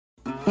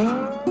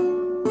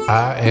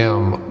I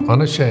am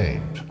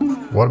unashamed.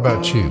 What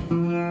about you?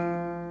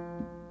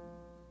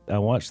 I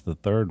watched the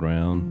third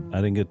round.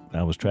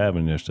 I was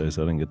traveling yesterday,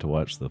 so I didn't get to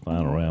watch the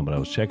final round, but I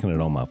was checking it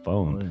on my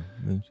phone.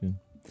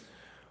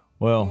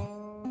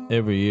 Well,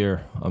 every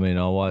year,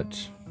 I'll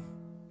watch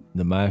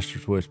the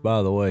Masters, which,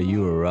 by the way,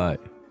 you were right.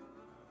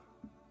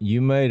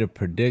 You made a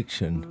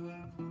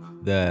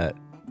prediction that,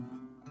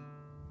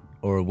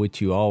 or which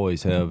you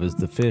always have, is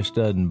the fish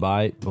doesn't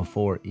bite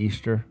before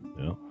Easter.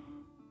 Yeah.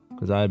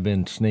 Because I had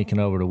been sneaking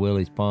over to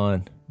Willie's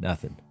Pond.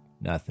 Nothing.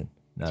 That's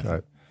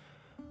right.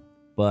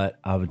 But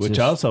I would Which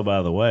also,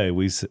 by the way,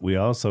 we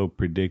also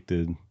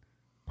predicted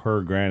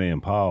per Granny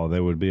and Paul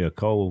there would be a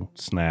cold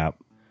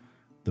snap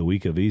the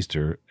week of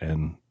Easter,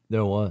 and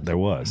There was.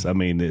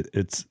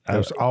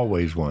 There's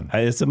always one.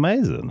 It's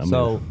amazing.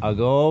 So I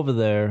go over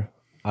there.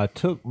 I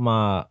took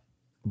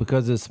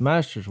because it's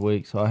Masters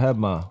week, so I had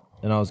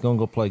and I was going to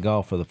go play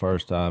golf for the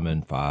first time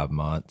in 5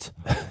 months.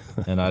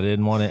 And I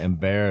didn't want to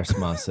embarrass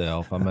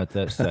myself. I'm at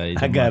that stage.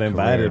 I got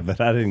invited,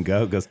 but I didn't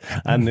go because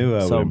I knew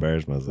I would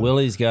embarrass myself.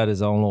 Willie's got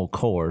his own little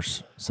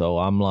course. So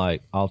I'm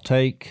like, I'll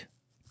take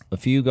a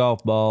few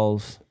golf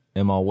balls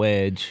and my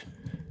wedge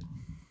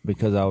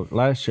because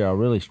last year I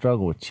really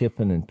struggled with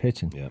chipping and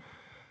pitching. Yep.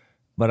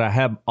 But I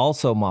have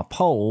also my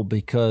pole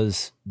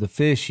because the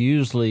fish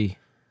usually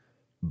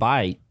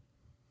bite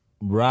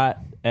right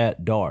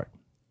at dark.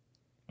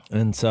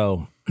 And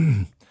so,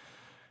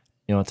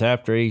 it's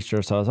after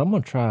Easter, so I'm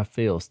going to try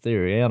Phil's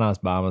theory. And I was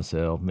by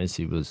myself.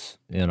 Missy was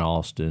in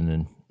Austin,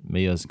 and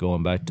Mia's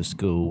going back to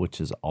school,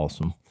 which is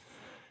awesome.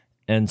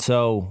 And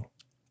so,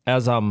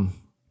 as I'm...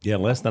 Yeah,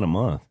 less than a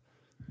month.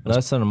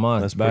 That's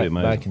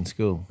back in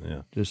school.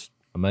 Yeah. Just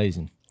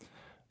amazing.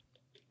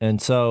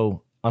 And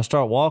so, I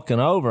start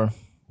walking over,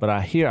 but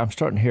I'm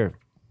starting to hear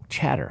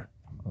chatter.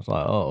 I was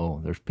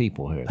like, there's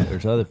people here.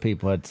 There's other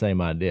people who had the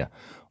same idea.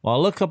 Well, I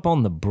look up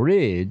on the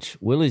bridge.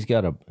 Willie's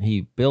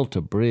he built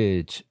a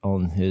bridge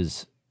on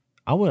his,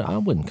 I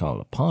wouldn't call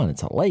it a pond.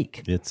 It's a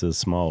lake. It's a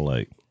small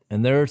lake.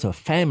 And there's a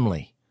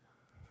family.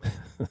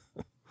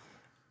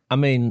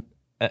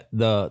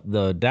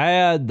 The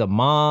dad, the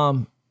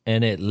mom,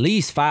 and at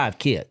least 5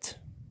 kids.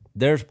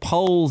 There's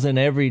poles in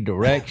every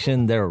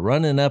direction. They're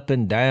running up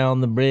and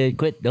down the bridge.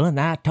 Quit doing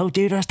that. I told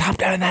you to stop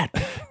doing that.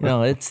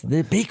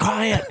 Be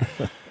quiet.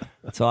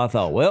 So I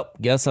thought, well,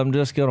 guess I'm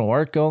just going to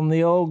work on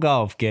the old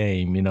golf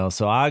game,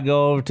 So I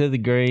go over to the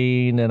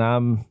green and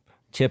I'm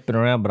chipping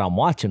around, but I'm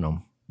watching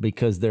them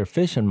because they're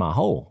fishing my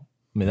hole.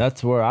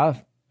 That's where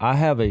I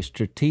have a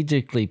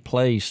strategically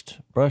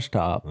placed brush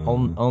top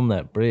on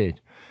that bridge.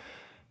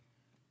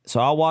 So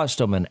I watched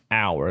them an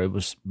hour. It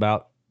was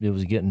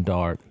getting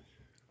dark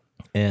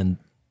and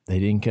they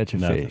didn't catch a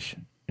fish.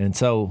 And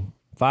so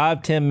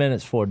 5-10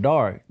 minutes before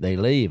dark, they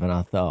leave. And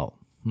I thought,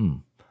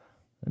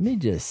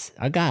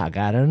 I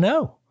gotta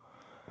know.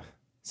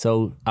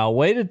 So I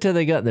waited till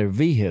they got their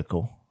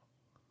vehicle,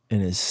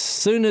 and as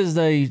soon as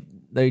they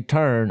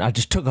turned, I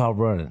just took off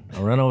running.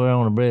 I ran over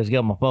on the bridge,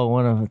 got my pole,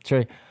 went on the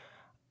tree.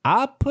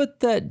 I put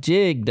that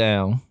jig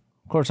down.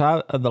 Of course,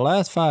 the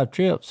last 5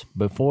 trips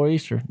before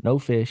Easter, no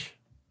fish.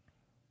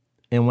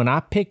 And when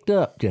I picked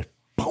up, just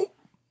boom,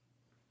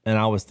 and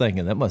I was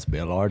thinking that must be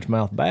a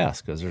largemouth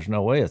bass because there's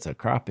no way it's a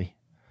crappie.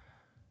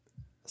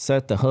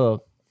 Set the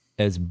hook.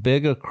 As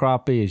big a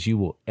crappie as you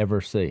will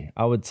ever see.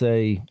 I would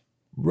say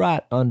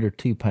right under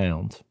 2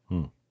 pounds.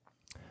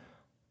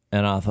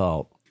 And I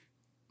thought,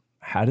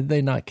 how did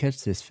they not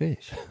catch this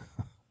fish?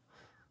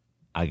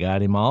 I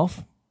got him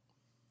off.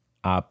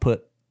 I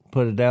put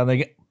it down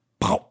there.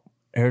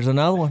 Here's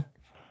another one.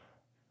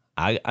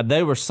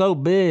 They were so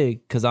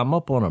big because I'm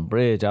up on a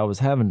bridge. I was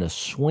having to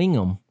swing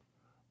them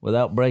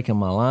without breaking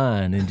my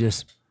line and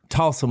just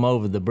toss them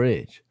over the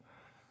bridge.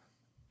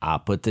 I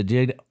put the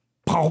jig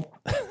down.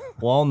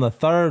 Well, on the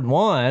third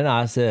one,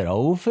 I said,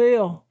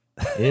 Phil,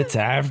 it's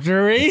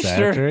after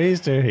Easter.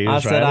 I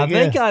said, I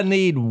think I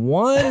need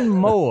one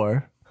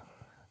more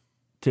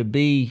to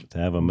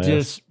have a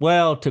mess.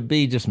 To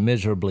be just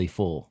miserably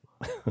full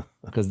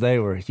because they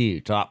were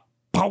huge. So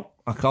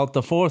I caught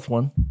the fourth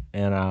one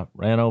and I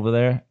ran over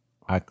there.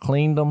 I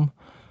cleaned them.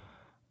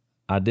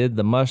 I did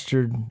the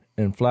mustard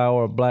and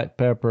flour, black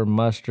pepper,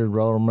 mustard,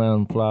 roll them around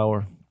in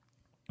flour.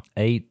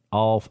 8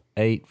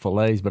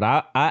 fillets, but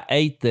I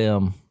ate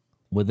them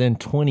within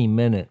 20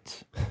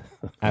 minutes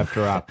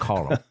after I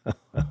caught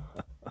them.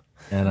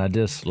 And I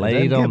just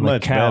laid on the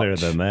couch. Better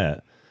than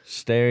that.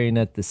 Staring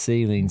at the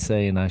ceiling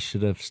saying, I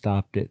should have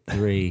stopped at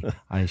 3.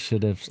 I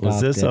should have stopped at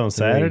 3. Was this on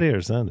Saturday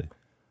or Sunday?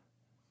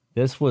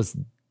 This was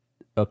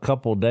a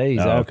couple days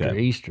after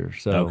Easter.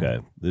 So okay,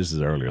 this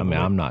is earlier.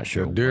 I'm not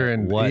sure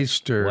during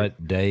Easter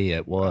what day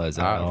it was.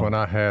 When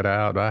I had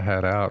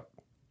out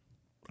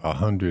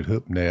 100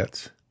 hook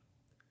nets.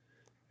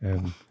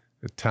 And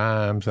at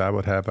times I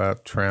would have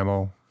out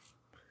trammel,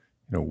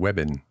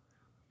 webbing,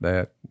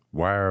 that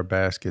wire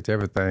baskets,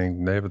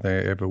 everything,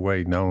 every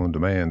way known to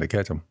man to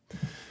catch them.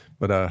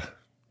 But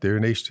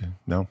during Easter,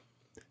 no,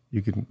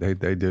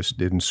 they just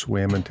didn't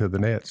swim into the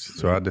nets.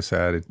 So I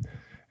decided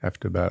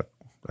after about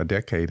a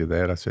decade of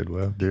that. I said,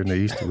 well, during the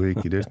Easter week,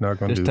 you're just not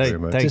going to do Just very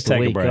much. take Just the take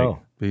a week break. off.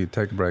 You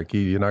take a break.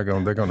 You're not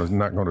going. They're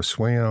not going to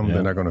swim. Yeah.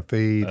 They're not going to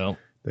feed. Well.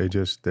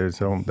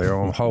 They're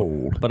on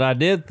hold. But I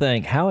did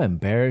think how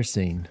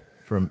embarrassing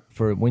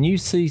for when you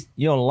see,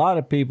 a lot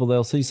of people,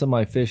 they'll see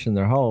somebody fishing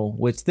their hole,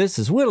 which this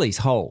is Willie's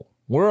hole.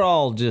 We're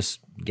all just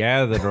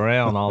gathered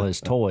around all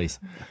his toys.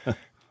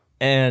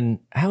 And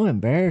how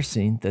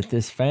embarrassing that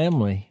this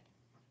family,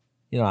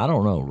 I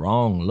don't know,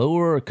 wrong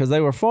lure, because they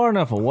were far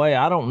enough away.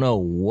 I don't know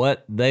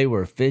what they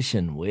were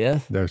fishing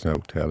with, There's no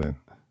telling.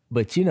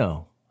 but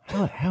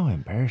how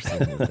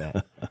embarrassing is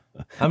that?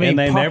 I mean, And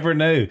they never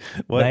knew.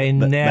 They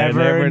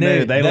never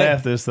knew. They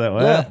left us that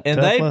way. Look,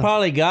 and they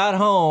probably got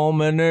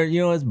home and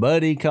his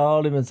buddy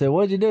called him and said,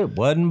 "What'd you do?"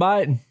 Wasn't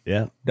biting.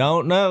 Yeah.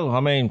 Don't know. I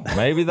mean,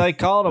 maybe they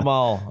caught them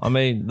all. I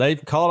mean, they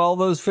caught all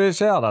those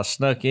fish out. I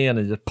snuck in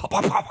and just pop,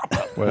 pop, pop, pop,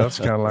 pop. Well, it's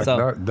kind of like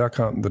So- duck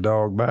hunting the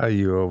dog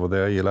bayou over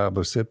there. You're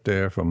liable to sit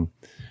there from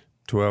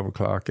 12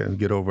 o'clock and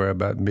get over there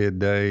about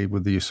midday.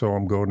 Whether you saw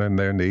them going in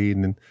there in the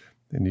evening,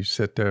 and you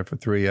sit there for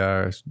 3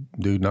 hours,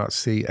 do not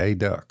see a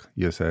duck.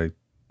 You say,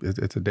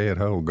 it's a dead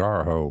hole,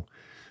 gar hole.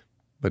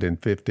 But in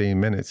 15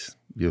 minutes,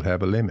 you'll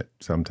have a limit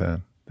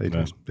sometime. They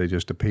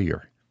just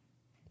appear.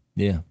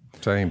 Yeah.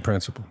 Same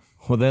principle.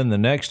 Well, then the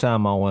next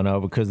time I went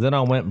over, because then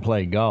I went and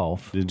played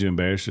golf. Did you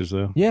embarrass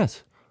yourself?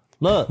 Yes.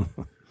 Look,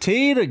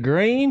 tee to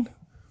green.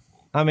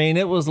 I mean,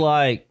 it was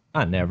like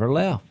I never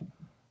left.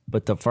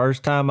 But the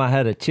first time I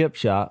had a chip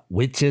shot,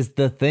 which is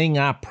the thing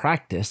I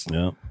practiced,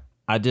 Yeah.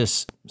 I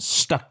just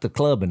stuck the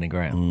club in the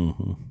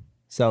ground.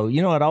 So,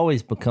 it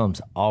always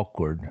becomes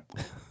awkward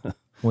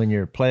when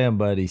your playing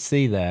buddies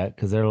see that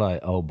because they're like,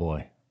 oh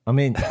boy. I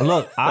mean,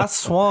 look, I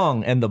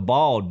swung and the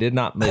ball did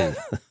not move.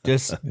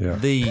 Just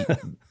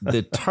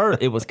the turf,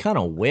 it was kind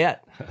of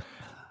wet.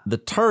 The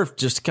turf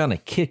just kind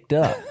of kicked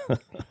up.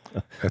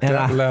 At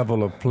that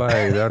level of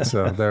play, that's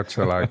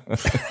like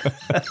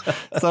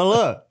So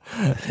look,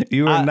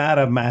 You were not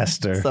a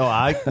master. so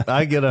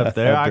I get up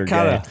there. I After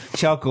kind game. of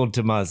chuckled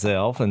to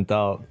myself and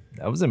thought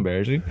that was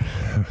embarrassing.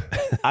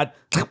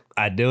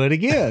 I do it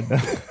again.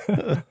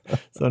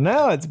 So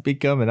now it's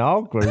becoming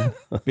awkward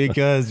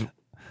because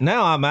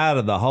now I'm out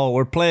of the hole.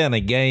 We're playing a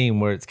game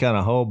where it's kind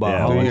of hole by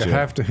Yeah, hole. do you Sure.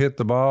 have to hit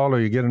the ball or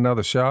you get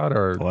another shot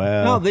or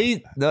Well, No,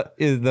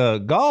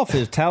 the golf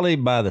is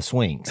tallied by the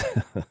swings.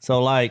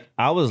 So like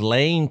I was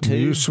laying to.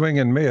 you swing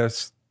and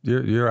miss,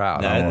 you're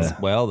out.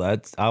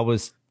 I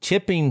was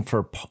chipping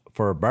for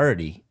a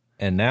birdie,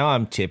 and now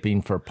I'm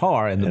chipping for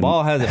par, and the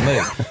ball hasn't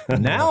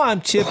moved. Now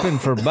I'm chipping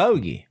for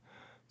bogey.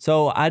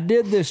 So I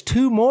did this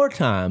 2 more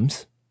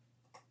times,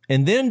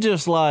 and then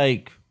just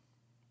like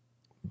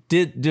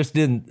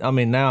didn't. I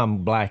mean, now I'm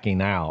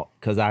blacking out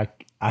because I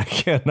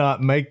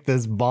cannot make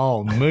this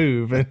ball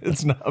move, and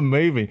it's not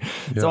moving.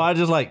 So I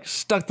just like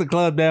stuck the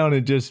club down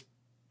and just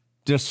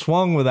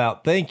swung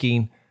without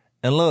thinking.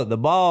 And look, the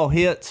ball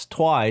hits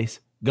twice,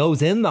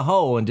 goes in the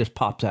hole, and just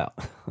pops out.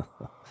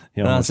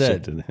 you I almost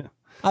said- chipped it.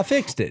 I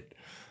fixed it,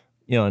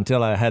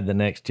 until I had the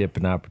next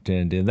chipping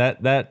opportunity. And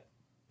that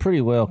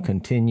pretty well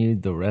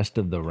continued the rest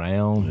of the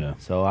round. Yeah.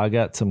 So I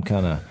got some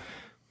kind of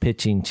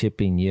pitching,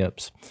 chipping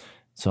yips.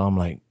 So I'm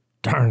like,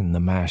 darn the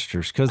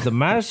Masters, because the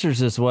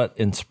Masters is what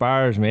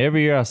inspires me.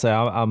 Every year I say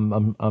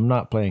I'm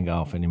not playing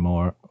golf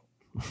anymore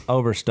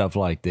over stuff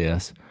like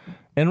this,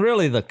 and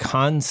really the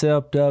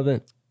concept of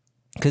it.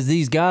 Because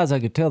these guys, I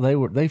could tell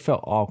they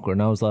felt awkward,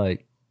 and I was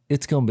like,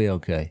 it's gonna be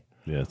okay.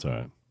 Yeah, it's all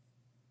right.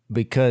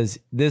 Because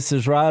this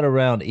is right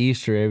around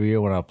Easter every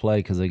year when I play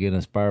because I get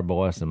inspired by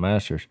watching the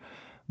Masters.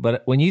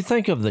 But when you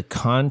think of the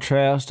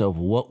contrast of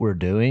what we're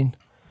doing,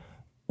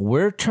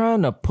 we're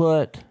trying to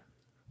put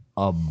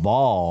a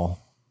ball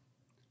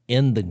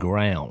in the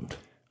ground.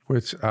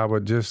 Which I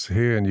would just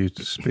hearing you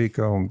speak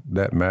on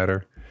that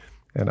matter,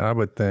 and I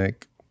would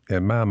think,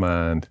 in my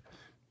mind,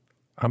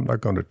 I'm not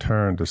going to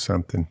turn to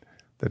something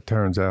that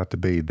turns out to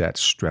be that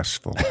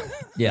stressful.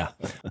 Yeah.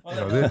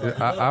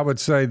 I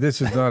would say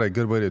this is not a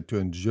good way to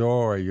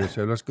enjoy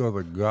yourself. Let's go to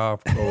the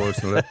golf course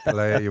and let's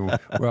play. We're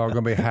all going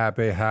to be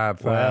happy, high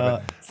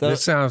five.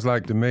 This sounds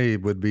like to me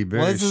it would be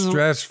very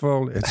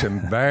stressful. It's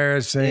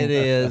embarrassing. It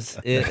is.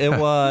 It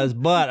was.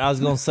 But I was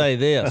going to say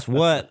this.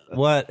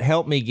 What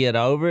helped me get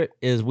over it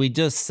is we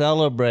just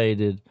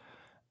celebrated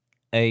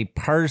a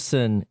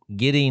person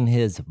getting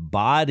his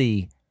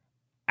body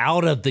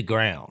out of the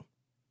ground.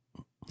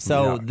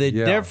 So the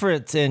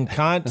difference in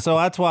so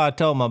that's why I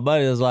told my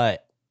buddy, I was like,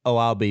 oh,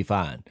 I'll be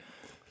fine.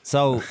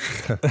 So,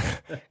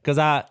 because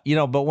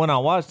but when I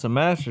watched the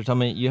Masters, I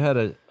mean, you had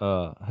a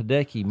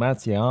Hideki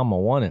Matsuyama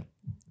won it,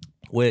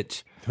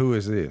 which Who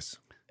is this?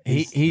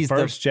 he's the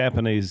first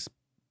Japanese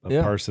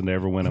person to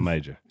ever win a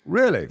major.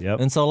 Really?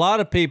 Yep. And so a lot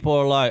of people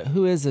are like,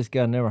 who is this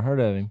guy? Never heard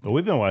of him. But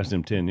we've been watching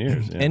him 10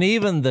 years. Yeah. And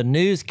even the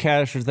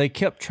newscasters, they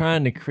kept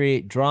trying to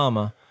create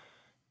drama.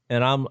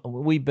 And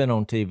we've been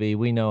on TV.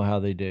 We know how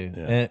they do.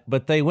 Yeah.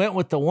 But they went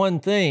with the one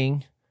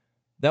thing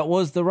that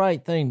was the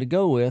right thing to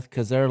go with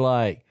because they're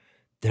like,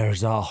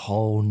 there's a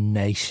whole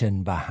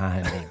nation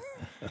behind him.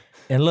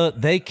 And look,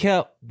 they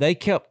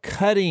kept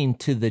cutting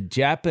to the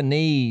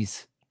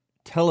Japanese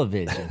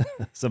television.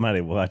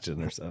 Somebody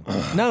watching or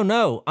something.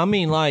 No. I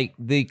mean, like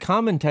the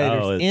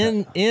commentators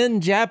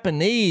in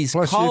Japanese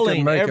Plus you can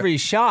calling make every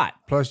shot.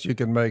 Plus, you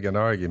can make an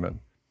argument.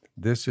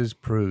 This is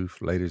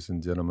proof, ladies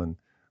and gentlemen,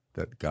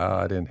 that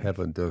God in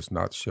heaven does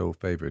not show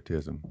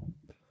favoritism.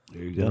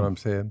 There you You know what go. I'm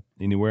saying?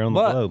 Anywhere on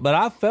the globe. But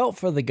I felt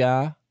for the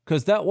guy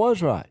because that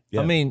was right.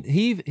 Yeah. I mean,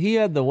 he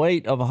had the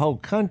weight of a whole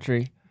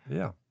country,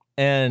 Yeah.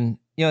 and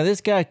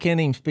this guy can't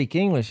even speak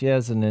English. He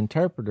has an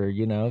interpreter,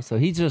 so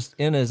he's just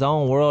in his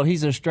own world.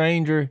 He's a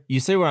stranger. You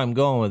see where I'm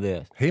going with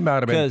this? He might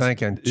have been 'Cause-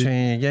 thinking,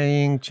 ching,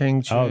 yang,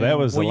 ching, ching. Oh, that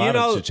was Well, a lot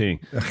of cha-ching.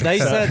 They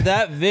said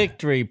that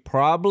victory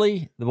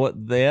probably,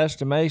 what the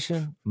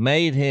estimation,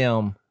 made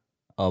him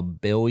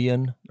 $1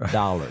 billion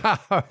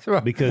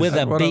Because with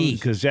a What B.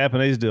 Because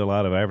Japanese do a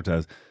lot of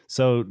advertising.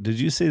 So did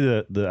you see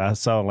the I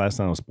saw it last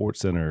night on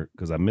SportsCenter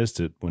because I missed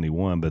it when he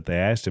won, but they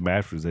asked him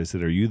afterwards, they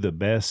said, are you the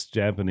best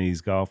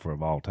Japanese golfer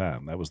of all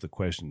time? That was the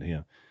question to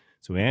him.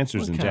 So he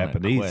answers in What kind of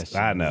Japanese. question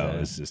I is know, that?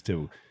 it's just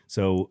typical.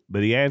 So,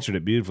 but he answered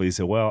it beautifully. He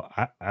said, well,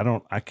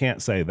 I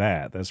can't say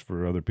that. That's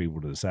for other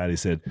people to decide. He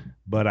said,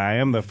 but I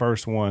am the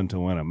first one to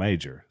win a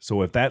major.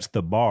 So if that's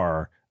the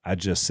bar, I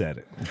just said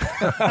it.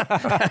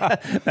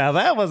 Now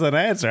that was an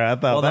answer. I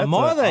thought Well, the that's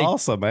more an they-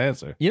 awesome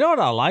answer. You know what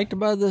I liked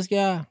about this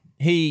guy?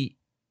 He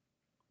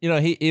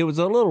was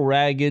a little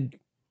ragged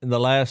in the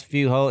last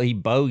few holes. He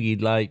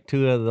bogeyed like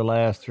 2 of the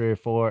last 3 or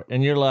 4.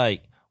 And you're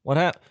like, what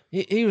happened?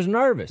 He was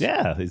nervous.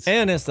 Yeah.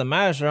 And it's the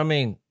Master. I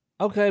mean,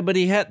 okay, but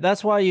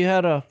that's why you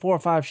had a 4 or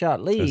 5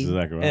 shot lead. That's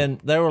exactly right. And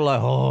they were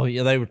like, oh,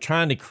 yeah, they were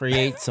trying to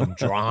create some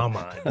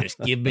drama. Just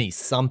give me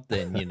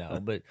something,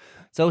 But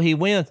so he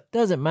wins.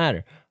 Doesn't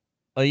matter.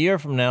 A year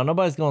from now,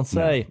 nobody's going to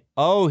say,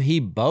 oh,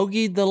 he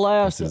bogeyed the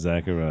last. That's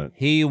exactly right.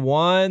 He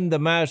won the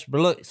match.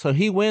 But look, so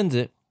he wins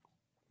it.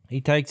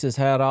 He takes his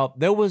hat off.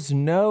 There was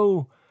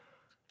no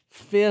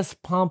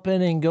fist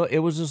pumping and go. It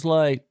was just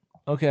like,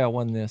 okay, I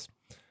won this,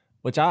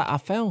 which I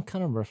found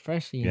kind of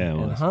refreshing Yeah, it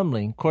and was.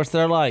 humbling. Of course,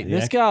 they're like, Yeah.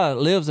 this guy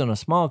lives in a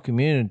small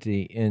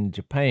community in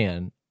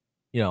Japan,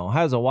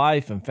 has a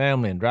wife and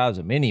family and drives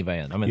a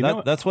minivan. I mean, You know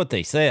what? that's what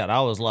they said.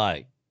 I was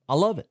like, I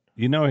love it.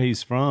 You know where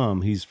he's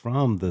from? He's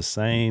from the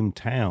same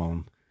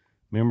town.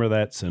 Remember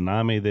that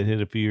tsunami that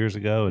hit a few years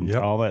ago, and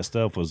Yep. all that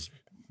stuff was.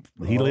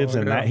 He lives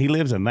in yeah. that. He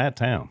lives in that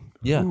town.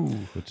 Yeah.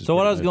 Which is So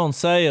what pretty I was good. going to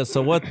say is,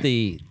 so what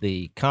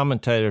the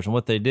commentators and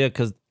what they did,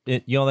 because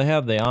they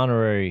have the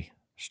honorary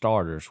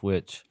starters,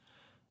 which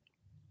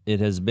it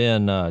has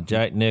been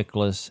Jack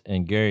Nicklaus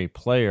and Gary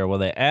Player. Well,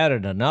 they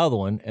added another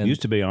one, and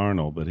Used to be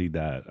Arnold, but he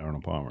died.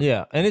 Arnold Palmer.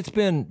 yeah, and it's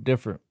been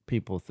different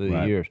people through the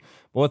Right. years.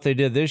 But what they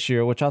did this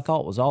year, which I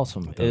thought was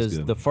awesome, was is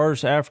good. the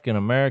first African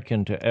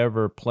American to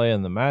ever play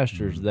in the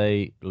Masters.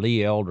 Lee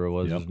Elder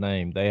was Mm-hmm. Yep. his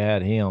name. They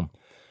had him,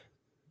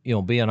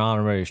 be an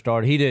honorary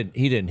starter. He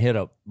didn't hit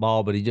a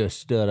ball, but he just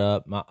stood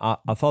up.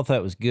 I thought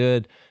that was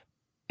good,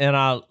 and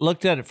I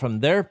looked at it from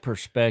their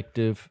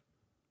perspective,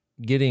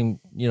 getting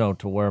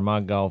to where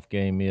my golf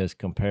game is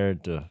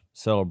compared to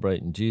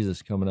celebrating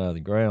Jesus coming out of the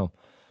ground.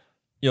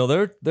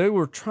 They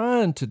were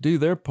trying to do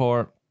their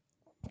part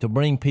to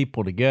bring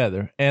people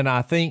together. And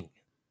I think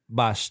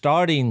by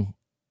starting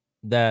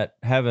that,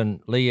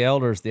 having Lee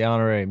Elder as the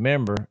honorary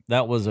member,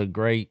 that was a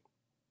great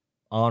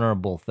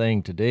honorable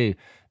thing to do.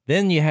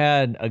 Then you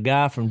had a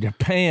guy from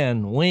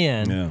Japan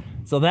win. Yeah.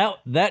 So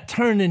that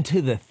turned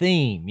into the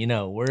theme,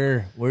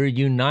 we're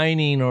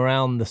uniting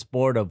around the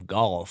sport of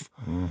golf.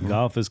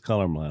 Golf is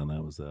colorblind.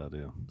 That was the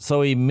idea.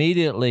 So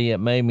immediately it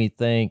made me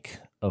think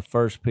of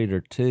 1 Peter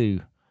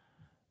 2.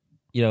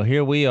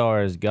 Here we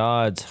are as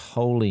God's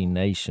holy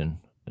nation,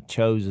 a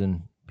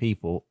chosen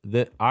people,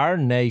 that our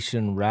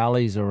nation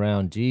rallies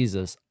around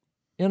Jesus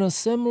in a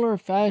similar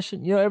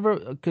fashion.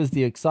 Because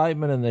the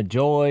excitement and the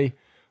joy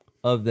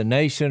of the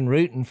nation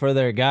rooting for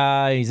their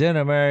guy, he's in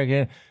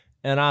America.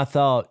 And I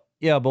thought,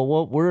 yeah, but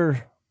what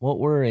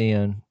we're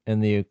in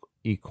and the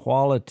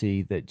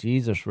equality that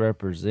Jesus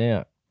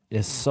represents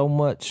is so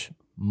much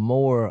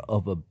more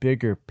of a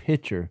bigger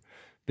picture,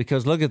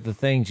 because look at the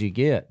things you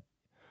get,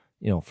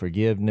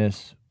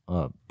 forgiveness,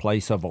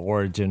 place of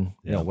origin,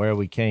 where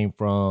we came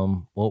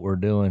from, what we're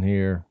doing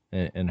here,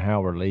 and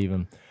how we're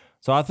leaving.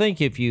 So I think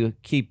if you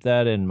keep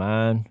that in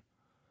mind,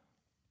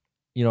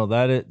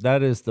 that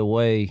is the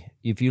way.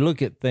 If you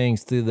look at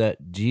things through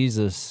that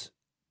Jesus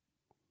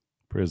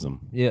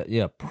Prism.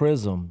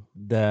 prism,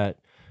 that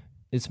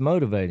it's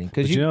motivating,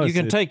 because But you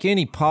can take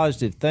any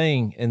positive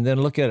thing and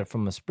then look at it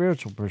from a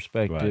spiritual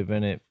perspective,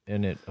 Right.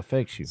 and it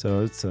affects you.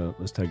 So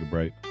let's take a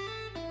break.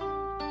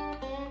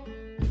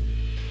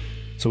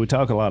 So we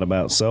talk a lot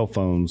about cell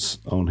phones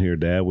on here,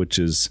 Dad, which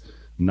is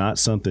not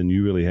something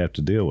you really have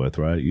to deal with,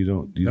 right? You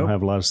don't Nope.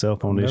 have a lot of cell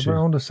phone issues. Never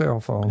owned a cell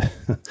phone.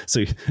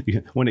 So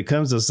when it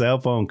comes to cell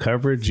phone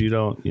coverage, you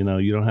don't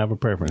have a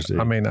preference. Do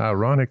you? I mean,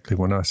 ironically,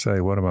 when I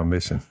say, what am I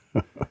missing?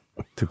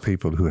 To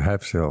people who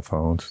have cell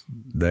phones,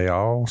 they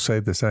all say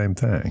the same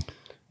thing.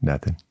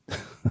 Nothing.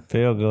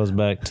 Phil goes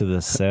back to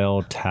the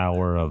cell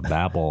tower of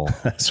Babel.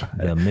 That's right.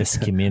 The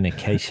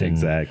miscommunication.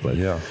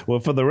 Exactly. Yeah. Well,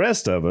 for the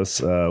rest of us,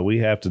 we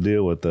have to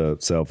deal with the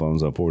cell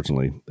phones,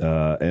 unfortunately.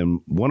 And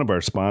one of our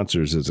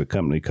sponsors is a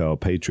company called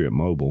Patriot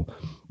Mobile,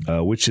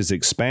 which has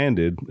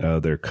expanded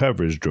their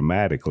coverage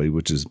dramatically,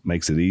 which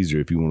makes it easier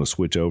if you want to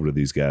switch over to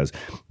these guys.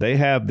 They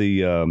have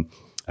the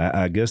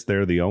I guess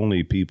they're the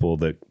only people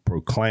that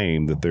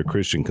proclaim that they're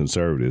Christian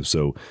conservatives.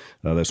 So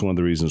that's one of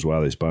the reasons why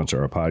they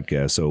sponsor our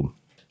podcast. So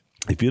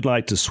if you'd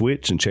like to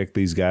switch and check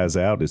these guys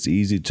out, it's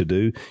easy to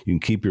do. You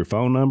can keep your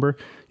phone number.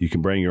 You can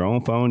bring your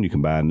own phone. You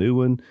can buy a new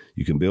one.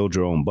 You can build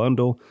your own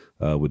bundle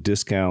with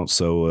discounts.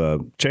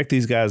 So check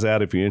these guys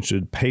out if you're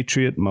interested.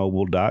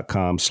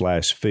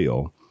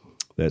 PatriotMobile.com/Phil.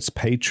 That's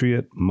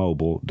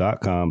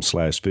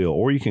PatriotMobile.com/Phil.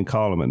 Or you can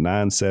call them at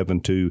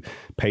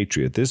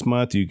 972-PATRIOT. This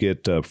month you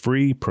get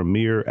free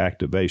Premier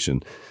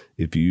activation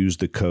if you use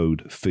the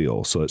code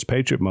Phil. So it's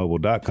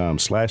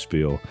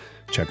PatriotMobile.com/Phil.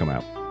 Check them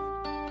out.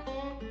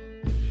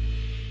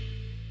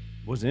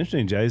 What's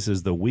interesting, Jace,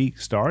 is the week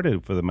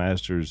started for the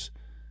Masters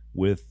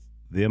with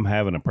them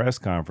having a press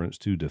conference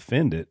to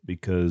defend it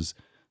because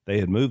they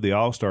had moved the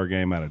All-Star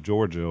game out of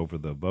Georgia over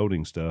the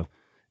voting stuff,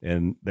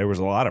 and there was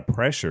a lot of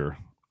pressure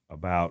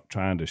about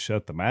trying to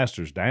shut the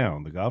Masters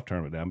down, the golf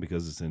tournament down,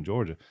 because it's in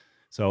Georgia.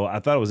 So I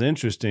thought it was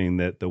interesting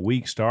that the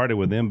week started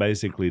with them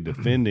basically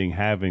defending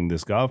having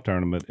this golf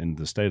tournament in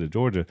the state of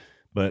Georgia.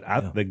 But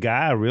the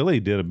guy really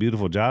did a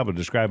beautiful job of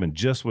describing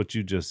just what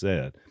you just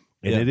said.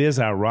 And it is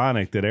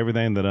ironic that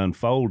everything that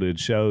unfolded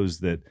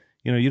shows that,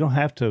 you don't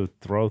have to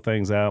throw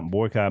things out and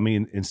boycott. I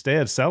mean,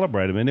 instead,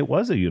 celebrate them. And it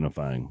was a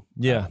unifying.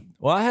 Yeah.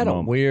 Well, I had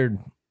a weird,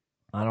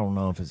 I don't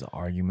know if it's an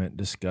argument,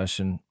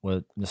 discussion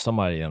with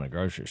somebody in a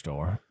grocery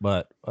store,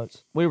 but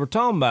we were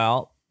talking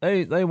about,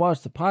 they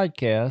watched the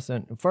podcast.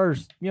 And at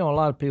first, a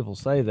lot of people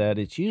say that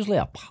it's usually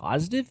a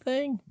positive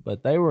thing,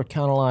 but they were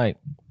kind of like,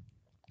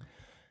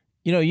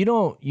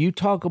 you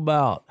talk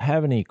about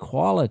having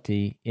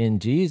equality in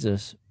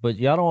Jesus, but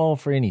y'all don't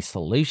offer any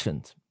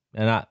solutions.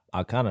 And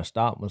I kind of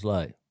stopped and was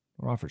like,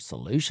 we offer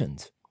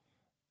solutions.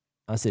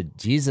 I said,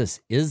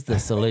 Jesus is the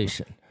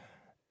solution.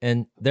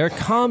 And their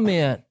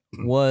comment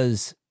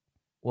was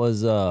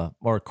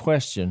or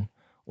question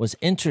was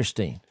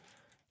interesting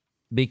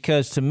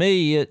because to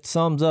me, it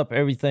sums up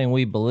everything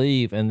we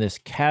believe and this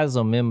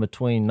chasm in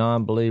between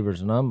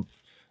non-believers and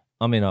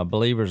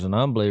believers and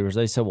unbelievers.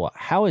 They said, well,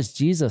 how is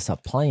Jesus a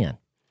plan?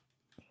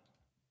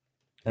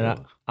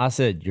 And I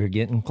said, you're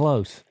getting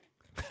close.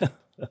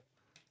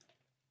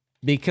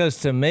 Because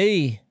to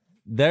me,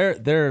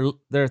 they're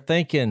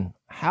thinking,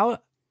 how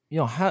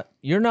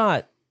you're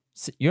not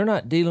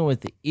dealing with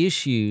the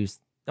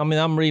issues. I mean,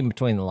 I'm reading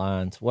between the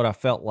lines. What I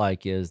felt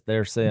like is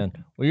they're saying,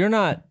 well, you're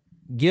not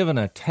giving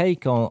a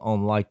take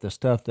on like the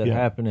stuff that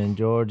happened in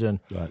Georgia. And,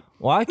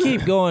 well, I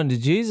keep going to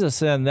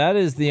Jesus, and that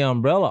is the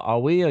umbrella. Are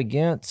we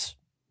against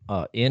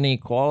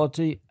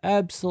inequality?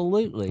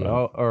 Absolutely.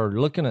 Right. Or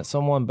looking at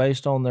someone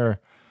based on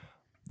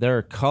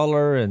their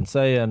color and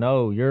saying,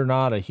 oh, you're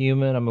not a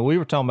human. I mean, we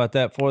were talking about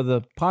that before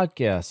the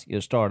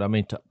podcast started. I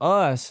mean, to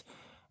us,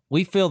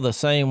 we feel the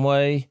same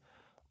way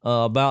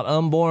about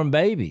unborn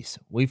babies.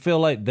 We feel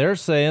like they're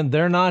saying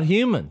they're not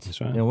humans. That's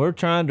right. And we're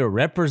trying to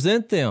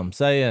represent them,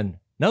 saying,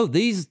 no,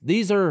 these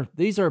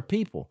are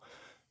people.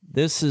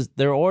 This is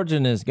their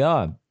origin is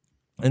God.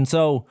 And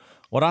so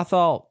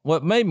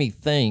what made me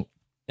think,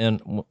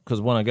 and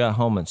because when I got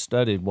home and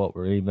studied what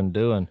we're even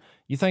doing,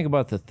 you think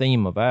about the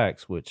theme of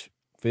Acts, which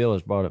Phil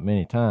has brought up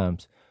many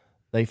times.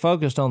 They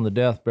focused on the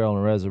death, burial,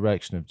 and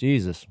resurrection of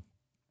Jesus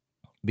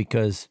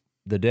because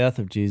the death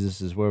of Jesus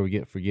is where we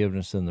get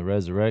forgiveness in the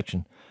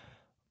resurrection.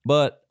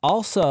 But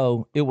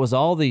also, it was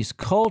all these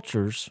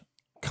cultures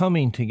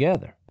coming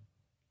together.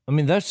 I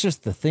mean, that's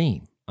just the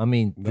theme. I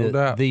mean,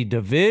 the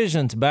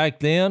divisions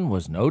back then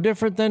was no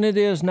different than it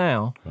is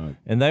now. Right.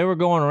 And they were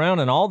going around,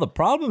 and all the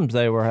problems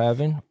they were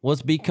having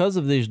was because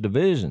of these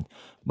divisions.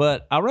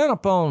 But I ran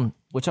up on,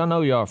 which I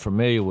know you are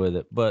familiar with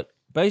it, but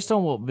based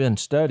on what we've been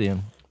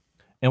studying,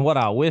 and what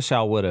I wish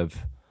I would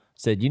have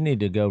said, you need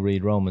to go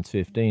read Romans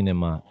 15 in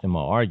my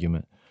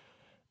argument.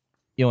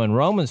 In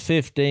Romans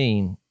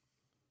 15,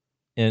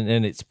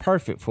 and it's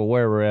perfect for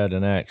where we're at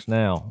in Acts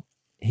now,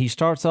 he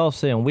starts off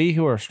saying, we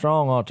who are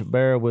strong ought to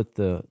bear with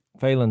the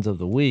failings of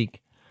the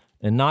weak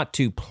and not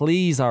to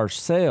please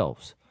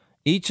ourselves.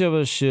 Each of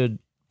us should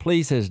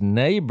please his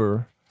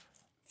neighbor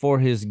for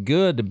his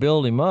good to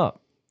build him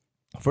up.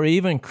 For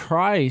even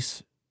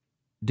Christ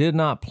did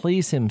not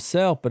please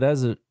himself, but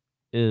as it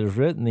is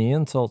written, the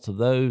insults of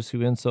those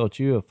who insult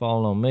you have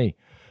fallen on me.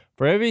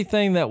 For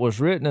everything that was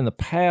written in the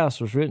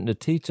past was written to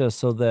teach us,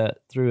 so that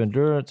through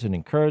endurance and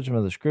encouragement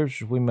of the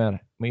scriptures we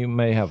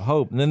may have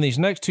hope. And then these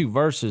next two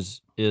verses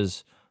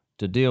is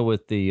to deal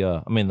with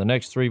the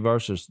next three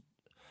verses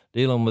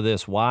dealing with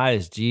this. Why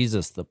is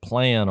Jesus the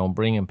plan on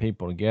bringing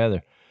people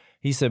together?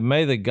 He said,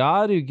 may the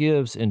God who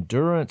gives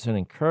endurance and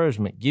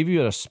encouragement give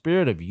you a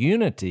spirit of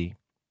unity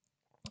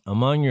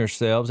among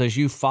yourselves as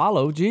you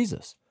follow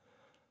Jesus.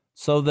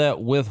 so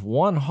that with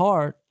one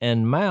heart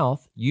and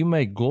mouth you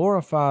may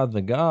glorify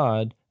the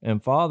God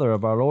and Father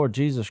of our Lord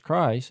Jesus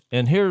Christ.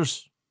 And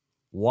here's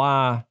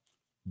why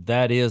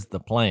that is the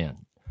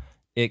plan.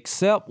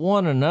 Accept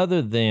one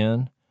another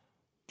then,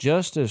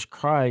 just as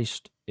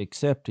Christ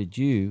accepted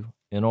you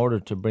in order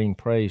to bring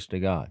praise to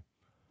God.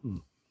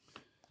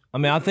 I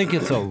mean, I think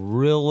it's a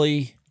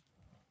really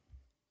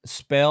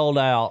spelled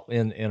out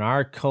in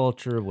our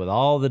culture with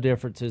all the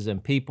differences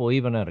and people,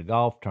 even at a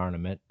golf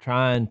tournament,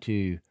 trying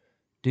to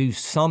do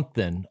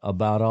something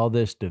about all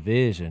this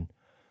division.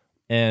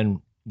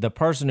 And the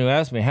person who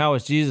asked me, how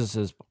is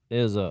Jesus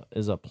is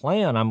a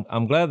plan?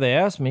 I'm glad they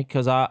asked me,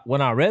 because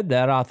when I read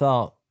that, I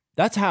thought,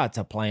 that's how it's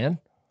a plan.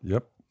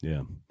 Yep.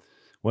 Yeah.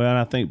 Well, and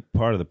I think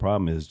part of the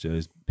problem is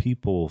just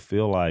people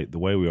feel like the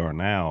way we are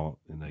now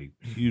in a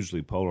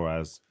hugely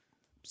polarized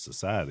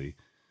society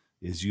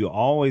is you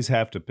always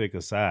have to pick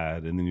a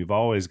side, and then you've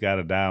always got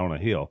to die on a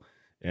hill.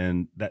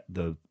 And that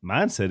the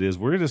mindset is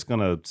we're just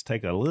going to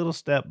take a little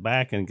step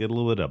back and get a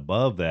little bit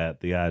above that,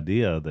 the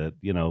idea that,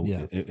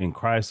 in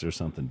Christ there's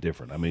something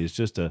different. I mean, it's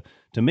just to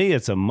me,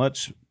 it's a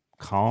much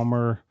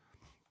calmer,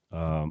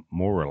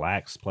 more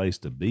relaxed place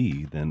to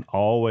be than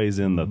always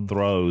in the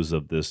throes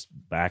of this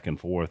back and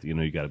forth.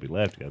 You got to be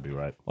left, you got to be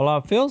right. Well, I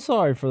feel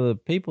sorry for the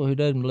people who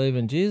didn't believe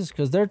in Jesus,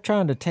 because they're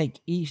trying to take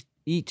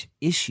each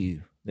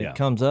issue that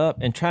comes up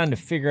and trying to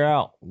figure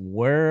out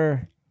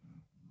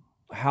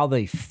how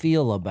they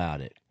feel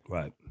about it.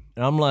 Right.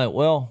 And I'm like,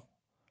 well,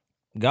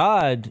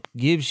 God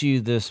gives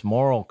you this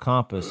moral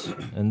compass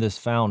and this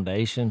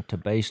foundation to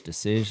base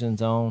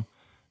decisions on.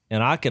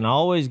 And I can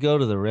always go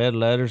to the red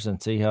letters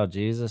and see how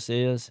Jesus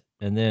is,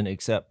 and then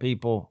accept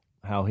people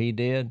how he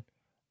did.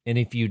 And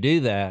if you do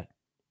that,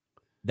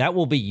 that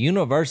will be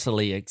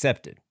universally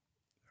accepted.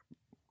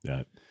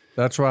 Yeah.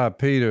 That's why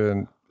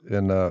Peter,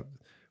 and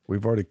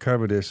we've already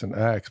covered this in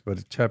Acts, but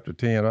in chapter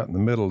 10, right in the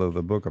middle of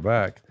the book of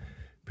Acts,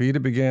 Peter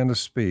began to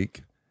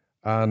speak.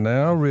 I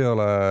now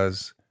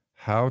realize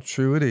how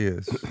true it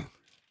is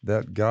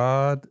that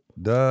God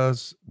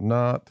does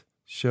not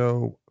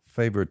show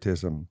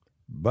favoritism,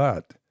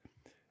 but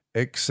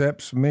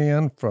accepts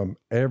men from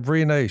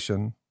every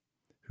nation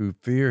who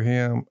fear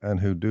him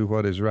and who do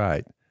what is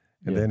right.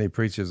 And then he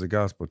preaches the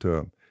gospel to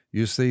them.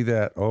 You see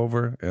that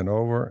over and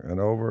over and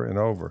over and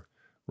over.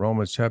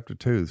 Romans chapter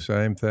 2,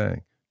 same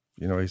thing.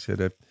 He said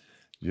that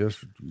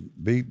just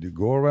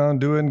go around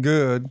doing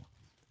good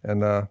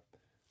and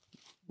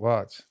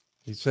watch.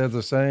 He said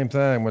the same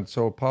thing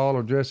so Paul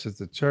addresses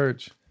the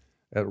church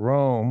at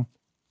Rome.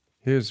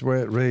 Here's where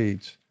it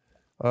reads.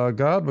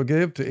 God will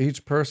give to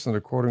each person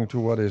according to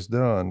what is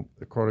done,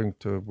 according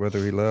to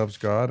whether he loves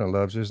God and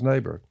loves his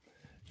neighbor.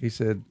 He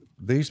said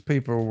these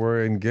people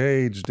were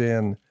engaged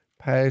in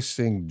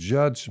passing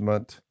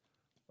judgment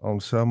on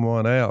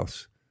someone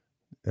else.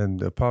 And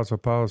the Apostle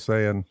Paul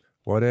saying,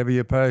 whatever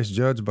you pass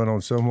judgment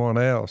on someone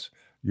else,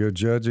 you're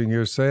judging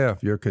yourself,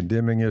 you're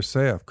condemning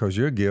yourself, because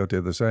you're guilty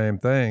of the same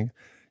thing.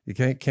 You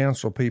can't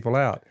cancel people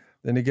out.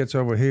 Then he gets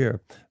over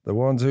here. The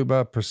ones who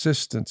by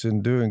persistence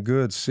in doing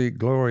good seek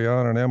glory,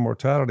 honor, and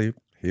immortality,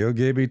 he'll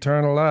give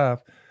eternal life.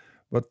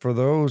 But for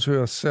those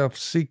who are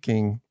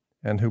self-seeking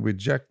and who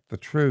reject the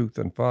truth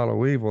and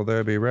follow evil,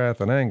 there'll be wrath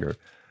and anger.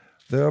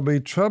 There'll be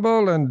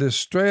trouble and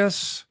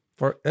distress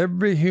for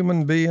every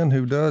human being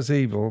who does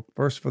evil,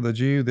 first for the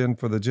Jew, then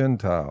for the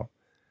Gentile.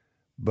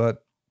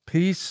 But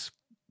peace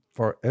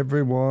for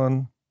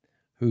everyone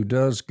who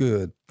does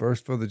good,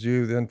 first for the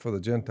Jew, then for the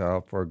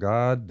Gentile, for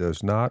God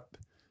does not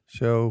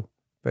show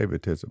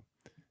favoritism.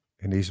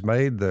 And he's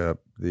made the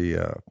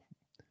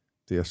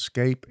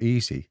escape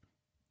easy.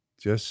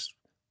 Just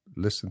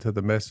listen to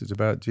the message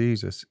about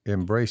Jesus,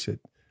 embrace it,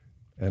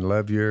 and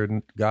love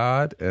your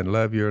God and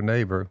love your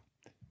neighbor,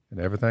 and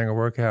everything will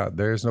work out.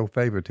 There's no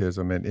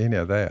favoritism in any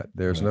of that.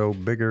 There's no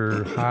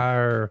bigger,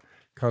 higher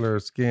color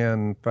of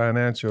skin,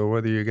 financial,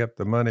 whether you get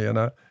the money or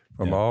not,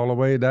 from all the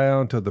way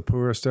down to the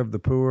poorest of the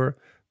poor,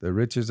 the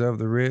richest of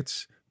the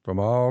rich, from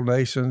all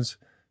nations,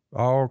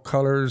 all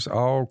colors,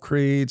 all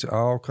creeds,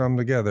 all come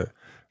together.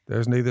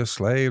 There's neither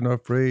slave nor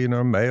free,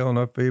 nor male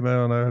nor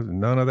female,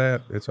 none of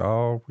that. It's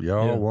all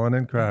y'all one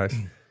in Christ.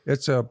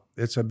 It's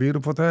a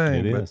beautiful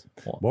thing. It is.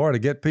 Boy, to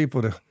get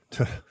people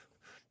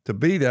to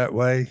be that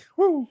way,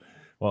 whoo,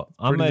 well,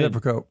 pretty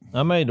difficult.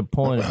 I made a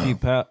point a few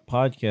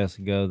podcasts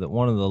ago that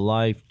one of the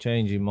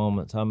life-changing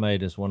moments I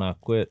made is when I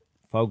quit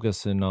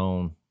focusing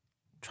on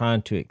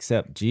trying to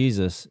accept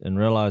Jesus and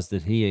realize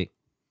that he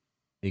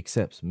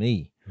accepts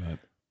me, right.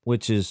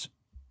 Which is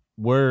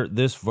where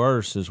this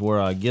verse is where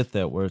I get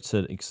that, where it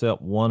said,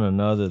 accept one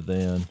another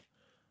then,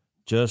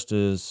 just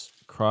as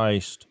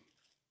Christ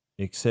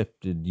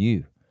accepted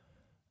you.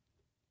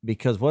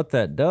 Because what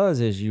that does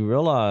is you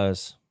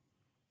realize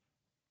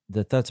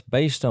that that's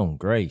based on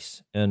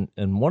grace. And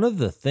one of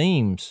the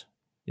themes,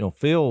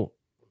 Phil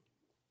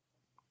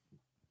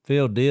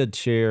did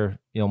share,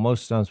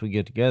 most times we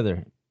get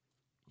together,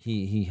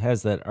 he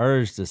has that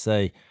urge to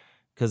say,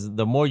 because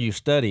the more you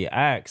study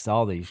Acts,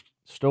 all these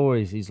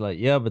stories, he's like,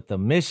 yeah, but the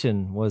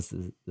mission was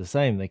the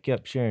same. They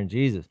kept sharing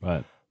Jesus.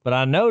 Right. But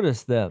I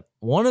noticed that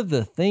one of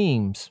the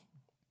themes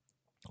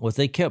was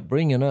they kept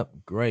bringing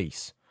up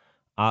grace.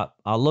 I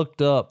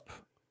looked up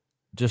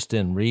just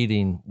in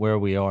reading where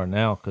we are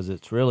now, because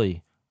it's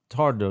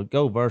hard to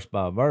go verse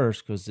by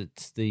verse, because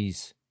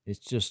it's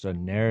just a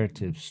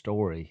narrative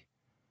story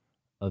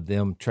of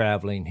them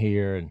traveling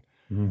here. And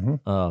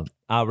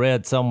I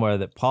read somewhere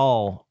that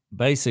Paul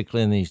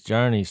basically in these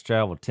journeys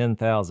traveled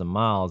 10,000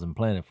 miles and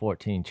planted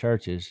 14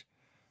 churches.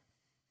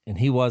 And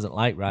he wasn't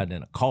like riding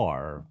in a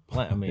car.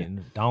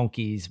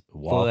 Donkeys,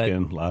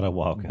 Walking, a lot of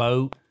walking.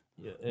 Boat.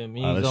 A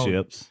lot of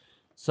ships.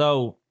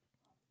 So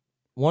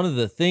one of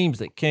the themes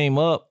that came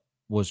up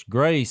was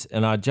grace,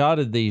 and I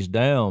jotted these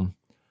down.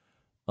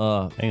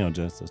 Hang on,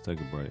 Jess. Let's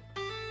take a break.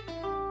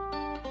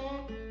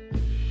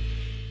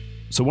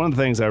 So one of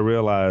the things I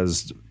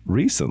realized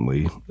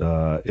recently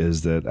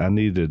is that I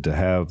needed to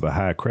have a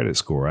high credit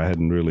score. I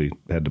hadn't really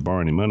had to borrow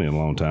any money in a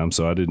long time,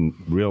 so I didn't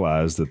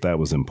realize that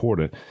was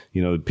important.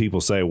 You know, people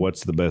say,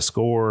 what's the best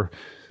score?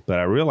 But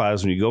I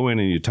realized when you go in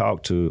and you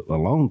talk to a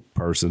loan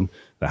person,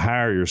 the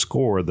higher your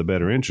score, the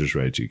better interest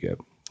rate you get.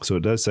 So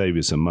it does save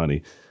you some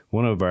money.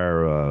 One of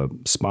our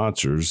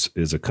sponsors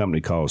is a company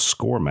called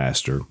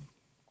ScoreMaster.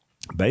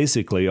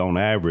 Basically, on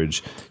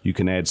average, you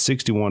can add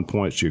 61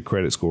 points to your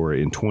credit score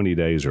in 20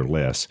 days or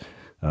less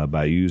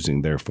by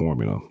using their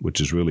formula, which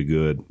is really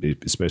good,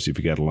 especially if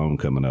you got a loan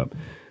coming up.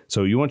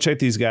 So you want to check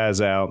these guys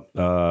out,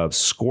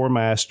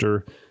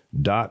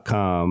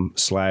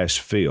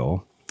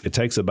 scoremaster.com/Phil. It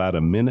takes about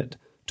a minute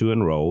to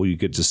enroll. You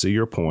get to see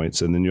your points,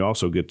 and then you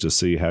also get to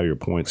see how your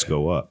points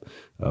go up,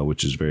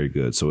 which is very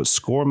good. So it's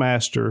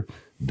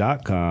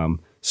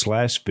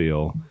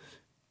scoremaster.com/Phil.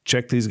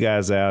 Check these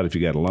guys out. If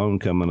you got a loan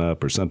coming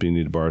up or something you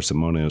need to borrow some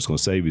money, it's going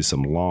to save you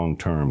some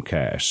long-term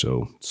cash.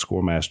 So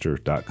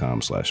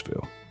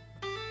scoremaster.com/Phil.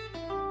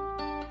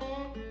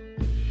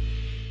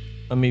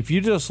 I mean, if you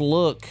just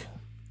look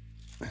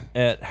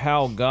at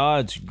how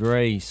God's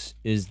grace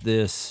is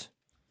this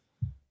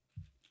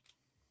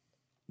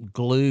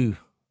glue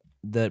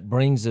that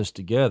brings us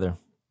together,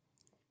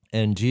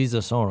 and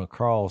Jesus on a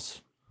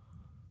cross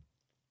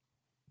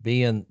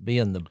being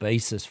the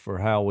basis for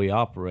how we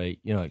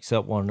operate,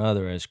 accept one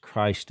another as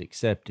Christ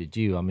accepted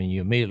you. I mean, you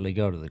immediately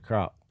go to the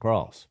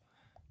cross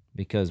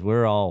because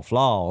we're all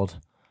flawed.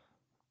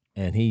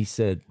 And he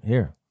said,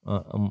 here,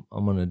 I'm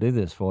going to do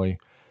this for you.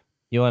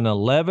 In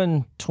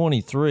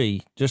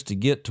 11:23, just to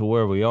get to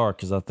where we are,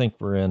 because I think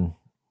we're in,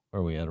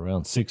 where are we at,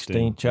 around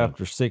 16,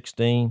 chapter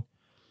 16.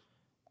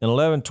 In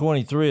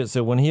 11:23, it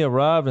said, when he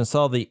arrived and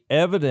saw the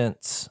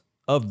evidence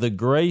of the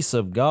grace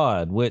of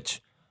God,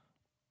 which,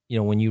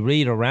 when you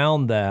read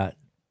around that,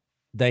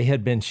 they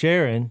had been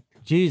sharing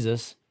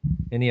Jesus,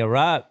 and he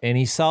arrived and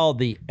he saw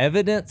the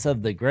evidence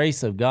of the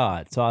grace of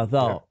God. So I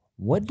thought,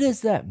 what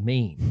does that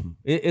mean?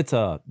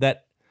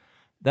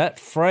 That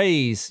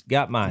phrase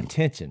got my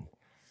attention,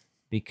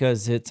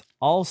 because it's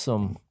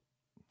awesome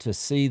to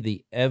see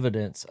the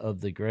evidence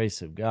of the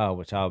grace of God,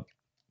 which I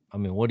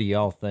mean, what do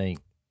y'all think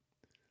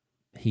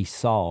he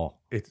saw?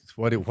 It's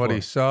what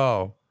he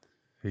saw.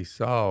 He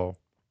saw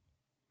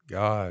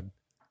God.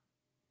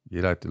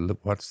 You'd have to look.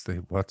 What's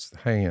the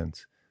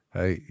hands?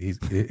 Hey, he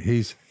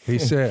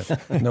said.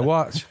 Now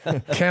watch.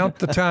 Count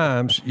the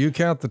times. You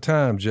count the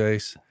times,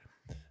 Jace.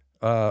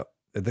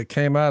 That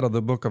came out of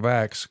the book of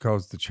Acts,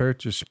 because the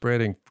church is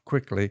spreading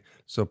quickly.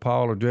 So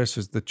Paul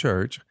addresses the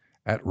church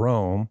at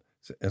Rome,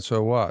 and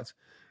so what?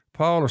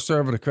 Paul, a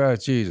servant of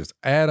Christ Jesus.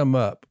 Add them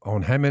up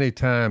on how many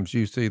times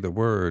you see the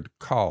word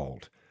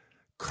called.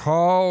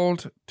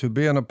 Called to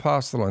be an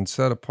apostle and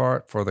set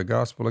apart for the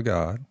gospel of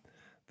God.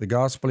 The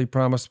gospel he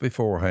promised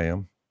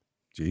beforehand.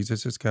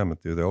 Jesus is coming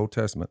through the Old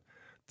Testament,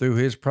 through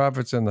his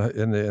prophets in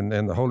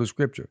the Holy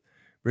Scripture,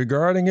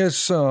 regarding his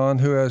Son,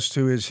 who as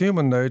to his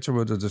human nature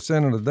was a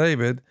descendant of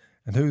David,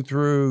 and who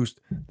through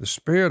the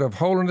Spirit of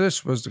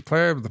holiness was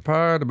declared with the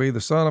power to be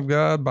the Son of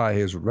God by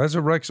his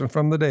resurrection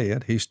from the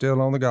dead. He's still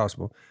on the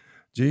gospel.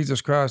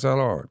 Jesus Christ our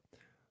Lord.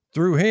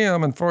 Through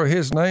him and for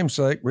his name's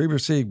sake, we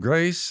receive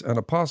grace and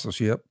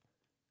apostleship.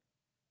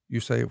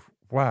 You say,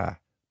 why?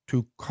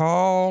 To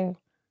call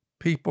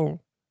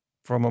people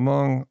from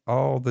among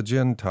all the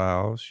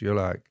Gentiles. You're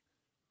like,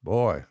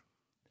 boy,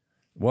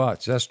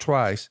 watch, that's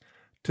twice.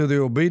 To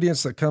the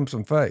obedience that comes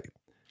from faith.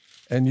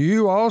 And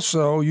you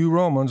also, you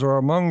Romans, are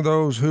among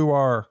those who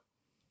are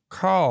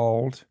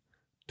called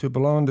to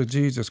belong to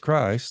Jesus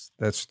Christ.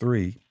 That's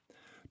 3.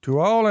 To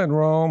all in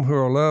Rome who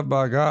are loved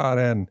by God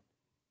and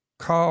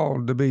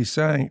called to be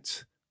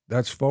saints.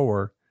 That's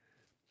 4.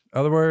 In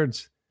other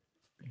words,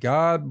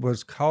 God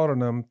was calling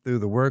them through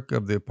the work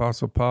of the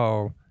Apostle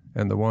Paul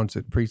and the ones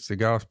that preached the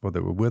gospel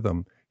that were with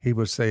him. He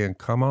was saying,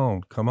 come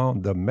on.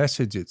 The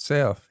message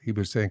itself, he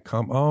was saying,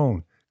 come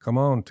on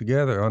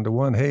together under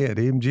one head,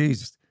 even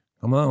Jesus.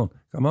 Come on.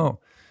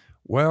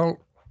 Well,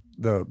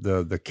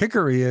 the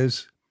kicker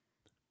is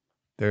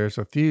there's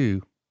a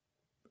few,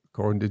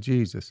 according to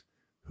Jesus,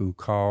 who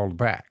called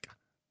back.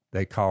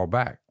 They called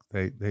back.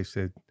 They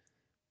said,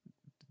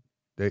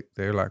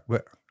 they're like,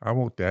 well, I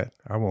want that.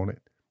 I want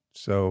it.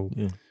 So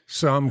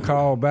some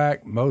call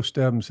back. Most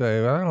of them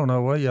say, I don't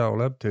know what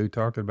y'all up to,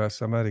 talking about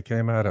somebody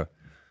came out of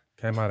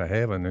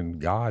heaven and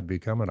God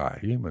becoming a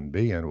human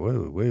being.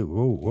 Whoa, whoa,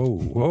 whoa, whoa,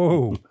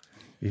 whoa.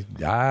 He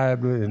died,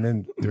 and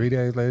then 3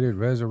 days later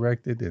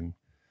resurrected, and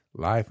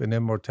life and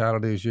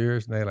immortality is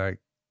yours. And they're like,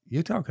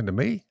 you talking to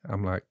me?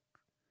 I'm like,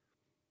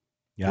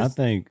 yeah,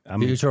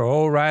 these are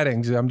old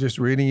writings. I'm just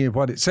reading you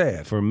what it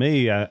said. For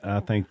me,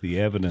 I think the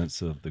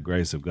evidence of the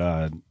grace of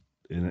God,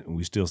 and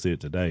we still see it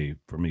today,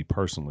 for me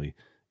personally,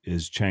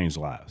 is changed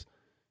lives.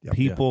 Yep.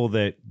 People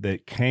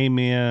that came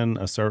in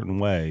a certain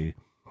way,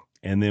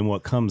 and then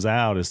what comes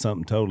out is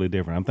something totally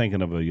different. I'm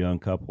thinking of a young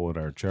couple at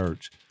our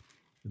church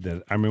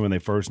that I remember when they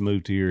first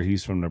moved here.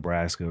 He's from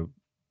Nebraska,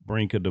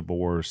 brink of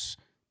divorce,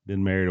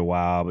 been married a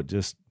while, but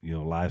just,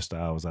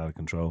 lifestyle was out of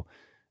control.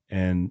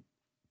 And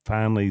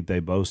finally, they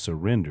both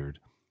surrendered,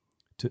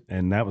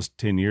 and that was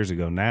 10 years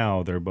ago.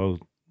 Now they're both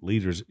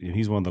leaders.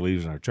 He's one of the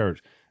leaders in our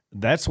church.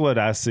 That's what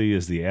I see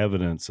as the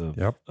evidence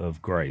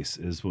of grace,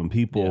 is when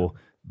people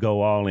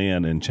go all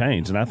in and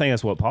change. And I think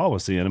that's what Paul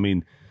was seeing. I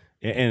mean,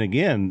 and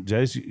again,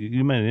 Jace,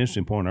 you made an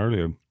interesting point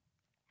earlier.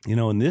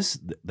 In this,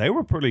 they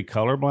were pretty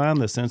colorblind in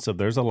the sense of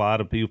there's a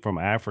lot of people from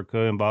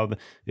Africa involved.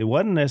 It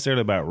wasn't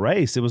necessarily about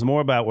race. It was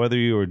more about whether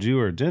you were a Jew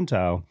or a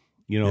Gentile.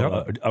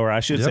 Or I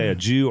should say a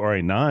Jew or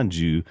a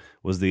non-Jew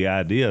was the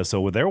idea.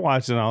 So when they're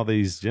watching all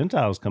these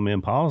Gentiles come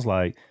in, Paul's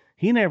like,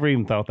 he never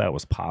even thought that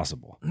was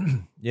possible.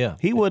 Yeah.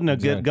 He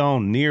wouldn't have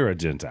gone near a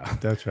Gentile.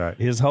 That's right.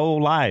 His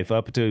whole life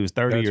up until he was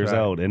 30 years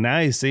old. And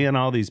now he's seeing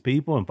all these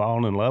people and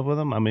falling in love with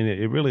them. I mean,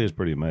 it really is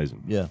pretty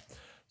amazing. Yeah.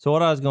 So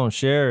what I was going to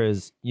share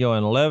is, in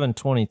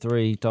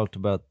 11:23, he talked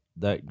about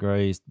that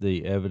grace,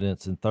 the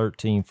evidence. In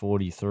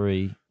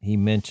 13:43, he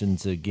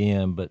mentions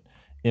again, but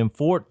in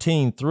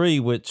 14:3,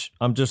 which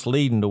I'm just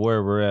leading to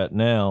where we're at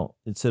now,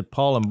 it said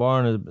Paul and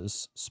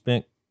Barnabas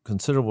spent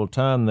considerable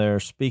time there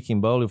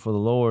speaking boldly for the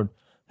Lord,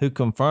 who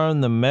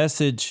confirmed the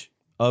message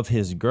of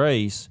his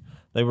grace.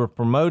 They were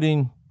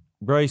promoting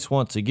grace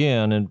once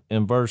again. And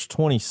in verse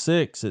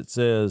 26, it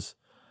says,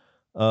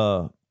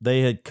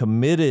 they had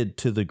committed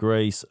to the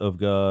grace of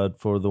God,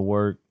 for the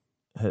work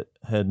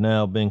had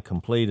now been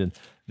completed.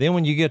 Then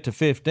when you get to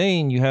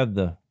 15, you have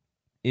the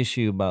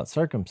issue about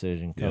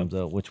circumcision comes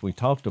up, which we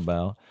talked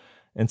about.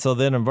 And so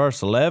then in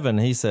verse 11,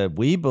 he said,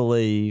 we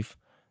believe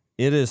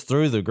it is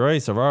through the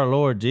grace of our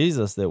Lord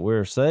Jesus that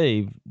we're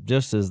saved,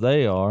 just as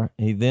they are.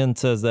 He then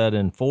says that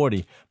in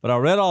 40. But I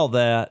read all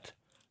that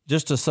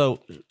just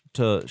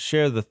to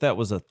share that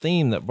was a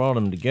theme that brought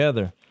them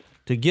together,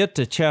 to get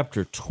to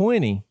chapter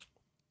 20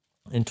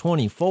 and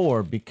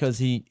 24, because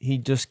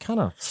he just kind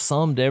of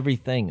summed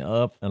everything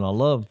up. And I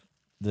love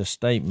this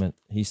statement.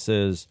 He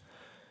says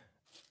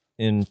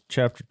in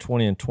chapter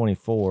 20 and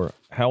 24,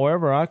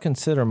 however, I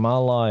consider my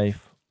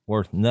life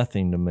worth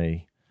nothing to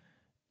me,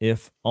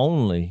 if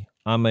only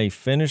I may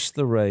finish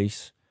the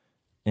race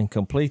and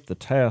complete the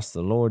task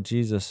the Lord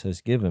Jesus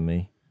has given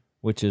me,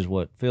 which is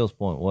what Phil's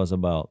point was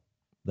about.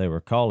 They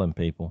were calling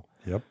people.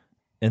 Yep.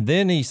 And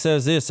then he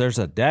says this, there's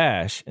a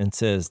dash, and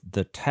says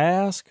the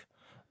task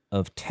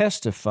of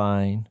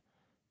testifying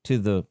to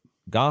the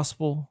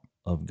gospel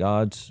of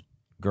God's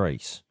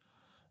grace.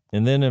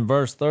 And then in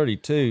verse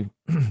 32,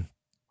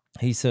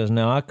 he says,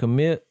 now I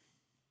commit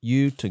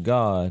you to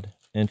God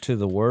and to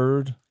the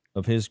word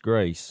of his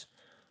grace,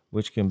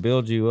 which can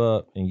build you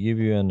up and give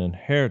you an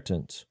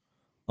inheritance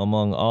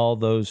among all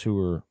those who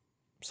are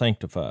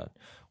sanctified,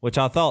 which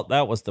I thought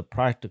that was the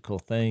practical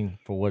thing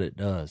for what it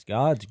does.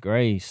 God's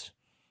grace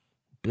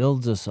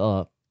builds us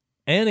up,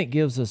 and it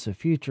gives us a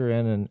future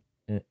and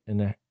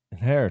an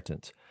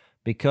inheritance,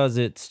 because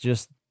it's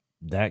just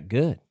that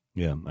good.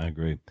 Yeah, I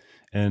agree.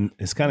 And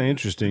it's kind of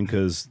interesting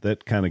because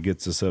that kind of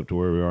gets us up to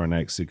where we are in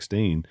Acts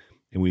 16.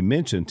 And we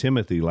mentioned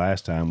Timothy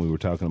last time we were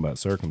talking about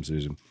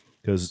circumcision,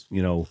 because,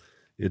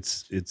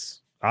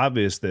 it's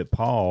obvious that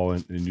Paul,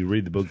 and you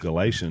read the book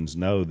Galatians,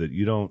 know that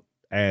you don't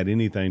add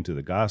anything to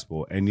the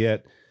gospel. And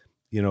yet,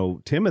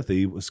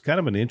 Timothy was kind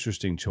of an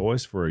interesting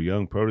choice for a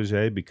young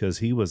protege, because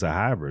he was a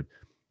hybrid.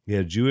 He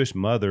had a Jewish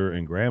mother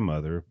and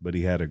grandmother, but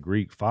he had a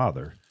Greek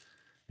father.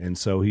 And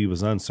so he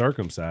was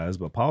uncircumcised,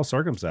 but Paul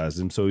circumcised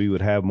him so he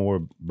would have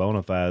more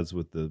bona fides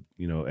with the,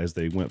 as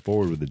they went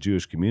forward with the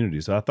Jewish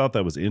community. So I thought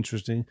that was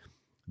interesting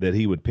that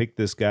he would pick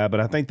this guy. But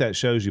I think that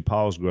shows you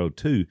Paul's growth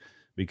too,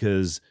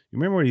 because you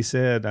remember what he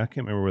said? I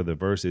can't remember where the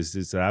verse is.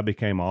 He said, I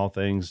became all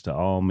things to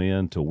all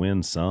men to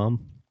win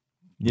some.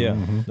 Yeah,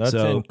 that's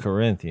in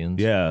Corinthians.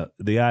 Yeah,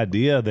 the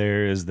idea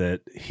there is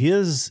that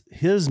his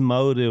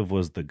motive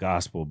was the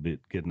gospel bit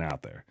getting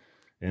out there.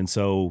 And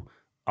so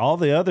all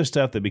the other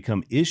stuff that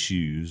become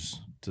issues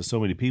to so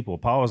many people,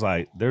 Paul was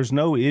like, there's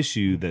no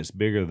issue that's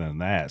bigger than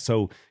that.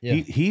 So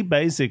he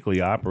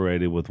basically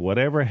operated with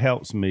whatever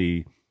helps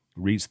me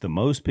reach the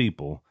most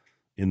people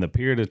in the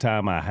period of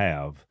time I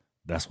have.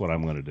 That's what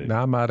I'm going to do.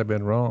 Now, I might have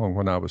been wrong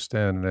when I was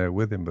standing there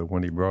with him, but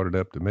when he brought it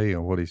up to me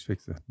on what he's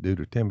fixing to do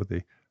to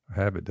Timothy, or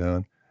have it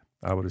done,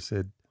 I would have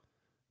said,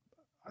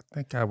 I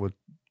think I would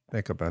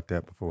think about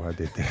that before I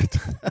did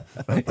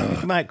that.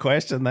 You might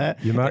question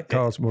that. You might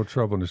cause more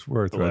trouble than it's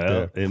worth right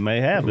Well, there. it may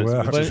have, which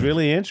is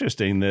really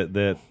interesting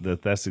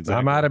that's exactly.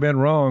 I might have been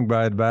wrong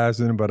by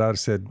advising him, but I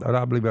said,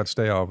 I believe I'd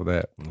stay off of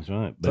that. That's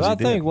right. But I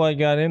think what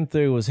got him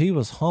through was he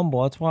was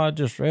humble. That's why I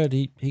just read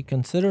he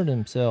considered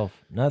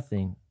himself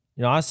nothing.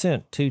 You know, I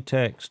sent 2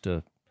 texts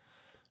to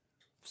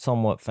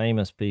somewhat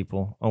famous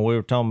people, and we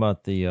were talking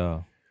about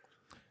the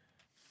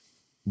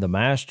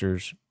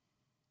Masters.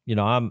 You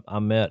know, I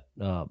met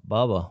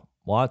Bubba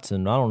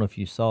Watson. I don't know if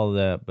you saw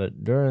that,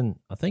 but during,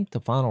 I think, the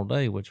final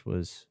day, which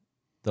was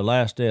the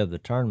last day of the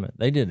tournament,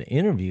 they did an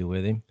interview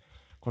with him.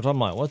 Of course, I'm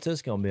like, what's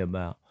this going to be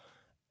about?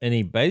 And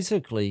he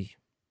basically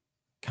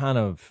kind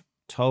of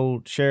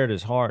shared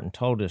his heart and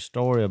told his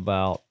story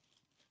about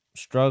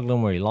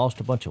struggling where he lost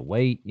a bunch of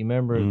weight. You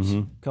remember it was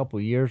a couple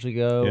of years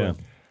ago? Yeah. And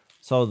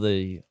so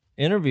the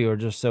interviewer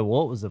just said,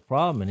 what was the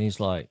problem? And he's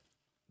like,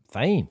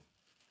 fame.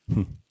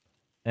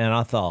 And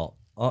I thought,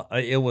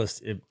 it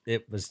was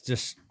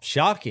just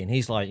shocking.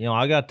 He's like, you know,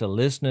 I got to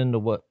listening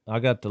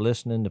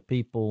to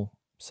people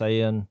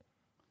saying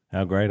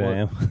how great I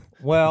am.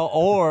 Well,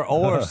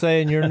 or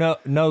saying you're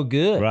no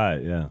good.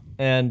 Right, yeah.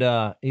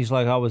 And he's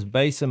like, I was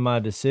basing my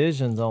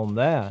decisions on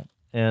that,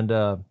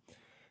 and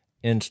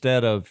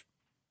instead of,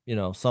 you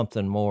know,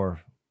 something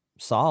more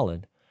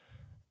solid.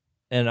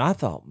 And I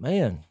thought,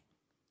 man,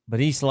 but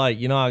he's like,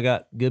 you know, I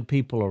got good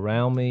people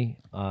around me.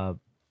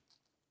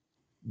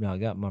 You know, I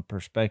got my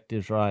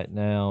perspectives right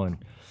now, and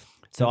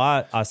so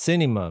I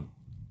sent him a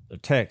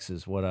text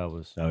is what I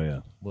was. Oh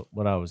yeah.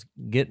 What I was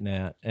getting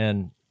at,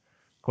 and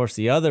of course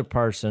the other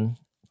person,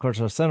 of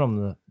course I sent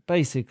him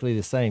basically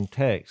the same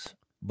text,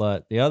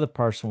 but the other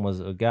person was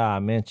a guy I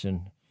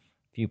mentioned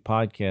a few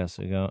podcasts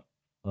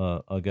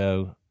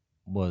ago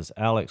was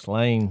Alex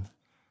Lane,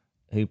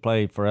 who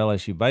played for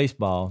LSU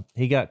baseball.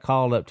 He got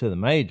called up to the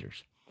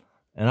majors,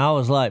 and I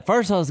was like,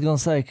 first I was gonna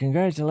say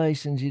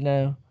congratulations, you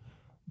know,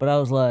 but I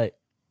was like,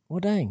 well,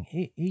 dang,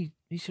 he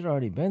should have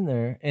already been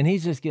there, and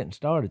he's just getting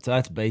started. So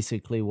that's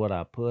basically what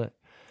I put.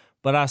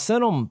 But I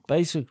sent him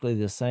basically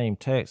the same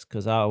text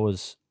because I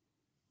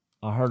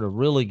heard a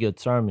really good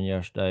sermon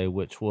yesterday,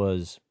 which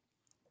was,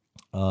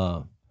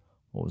 what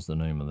was the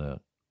name of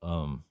that?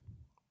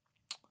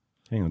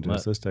 Hang on,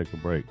 let's take a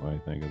break while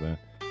you think of that.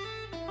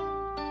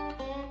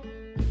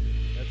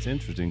 That's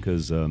interesting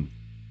because, you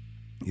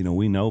know,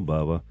 we know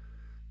Bubba,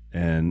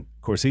 and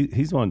of course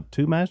he's won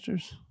 2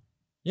 Masters.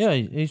 Yeah,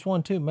 he's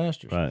won 2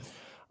 Masters. Right.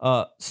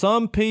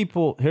 Some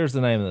people, here's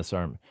the name of the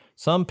sermon.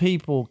 Some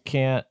people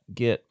can't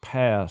get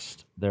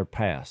past their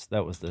past.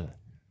 That was the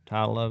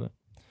title of it.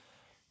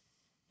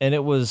 And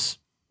it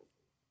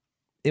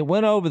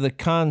went over the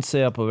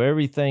concept of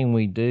everything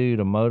we do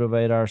to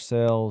motivate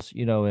ourselves,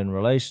 you know, in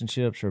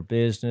relationships or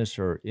business,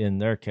 or in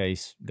their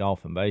case,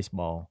 golf and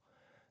baseball.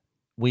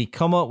 We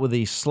come up with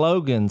these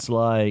slogans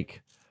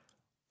like,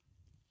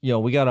 you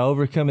know, we got to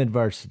overcome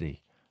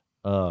adversity.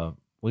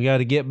 We got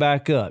to get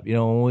back up, you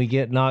know, when we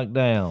get knocked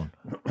down,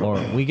 or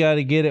we got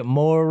to get it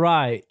more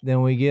right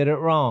than we get it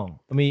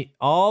wrong. I mean,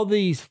 all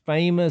these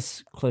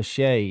famous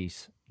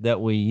cliches that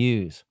we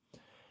use.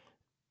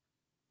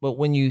 But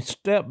when you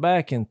step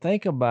back and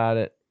think about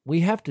it, we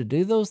have to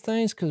do those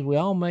things because we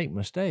all make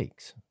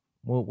mistakes.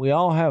 Well, we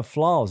all have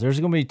flaws. There's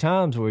going to be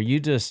times where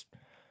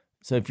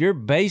so if you're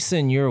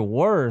basing your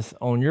worth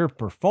on your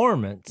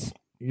performance,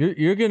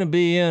 you're going to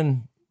be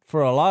in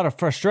for a lot of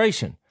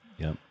frustration.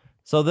 Yep.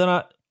 So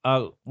then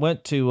I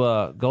went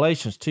to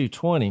Galatians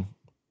 2:20.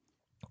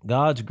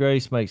 God's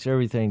grace makes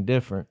everything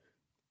different.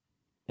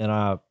 And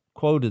I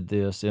quoted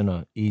this in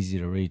an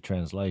easy-to-read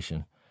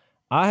translation.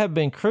 I have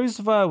been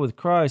crucified with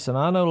Christ, and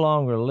I no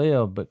longer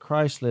live, but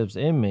Christ lives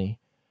in me.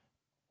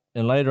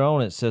 And later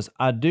on it says,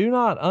 I do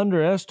not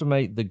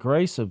underestimate the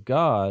grace of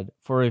God,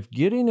 for if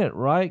getting it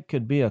right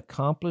could be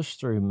accomplished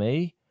through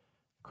me,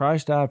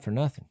 Christ died for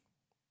nothing.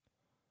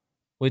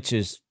 Which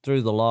is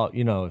through the law,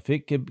 you know, if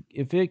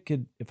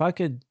I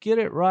could get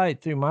it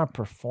right through my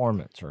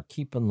performance or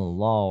keeping the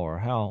law or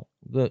how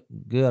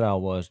good I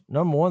was,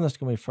 number one, that's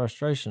going to be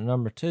frustration.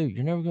 Number two,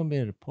 you're never going to be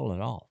able to pull it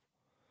off.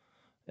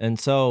 And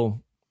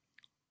so,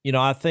 you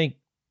know, I think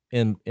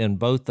in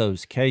both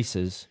those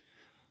cases,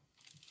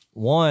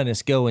 one,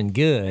 it's going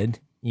good,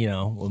 you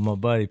know, with my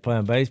buddy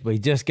playing baseball. He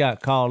just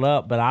got called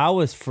up, but I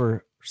was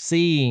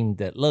foreseeing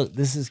that, look,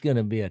 this is going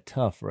to be a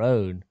tough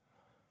road.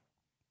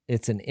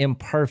 It's an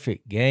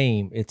imperfect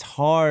game. It's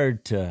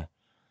hard to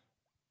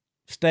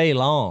stay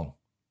long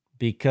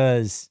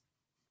because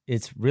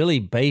it's really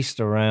based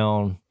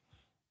around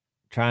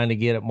trying to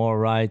get it more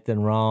right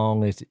than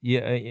wrong.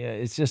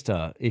 It's just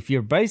if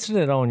you're basing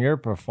it on your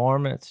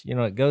performance, you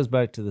know, it goes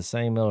back to the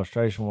same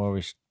illustration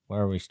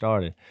where we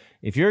started.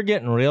 If you're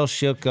getting real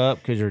shook up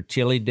because you're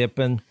chili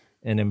dipping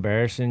and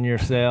embarrassing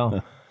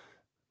yourself,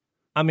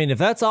 I mean, if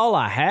that's all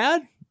I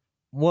had,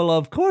 well,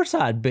 of course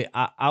I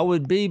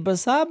would be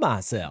beside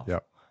myself.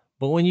 Yep.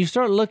 But when you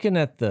start looking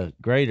at the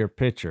greater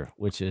picture,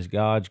 which is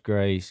God's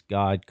grace,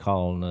 God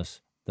calling us,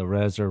 the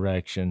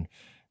resurrection,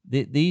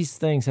 these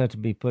things have to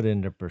be put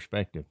into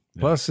perspective.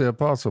 Plus, the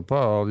Apostle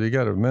Paul, you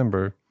got to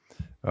remember,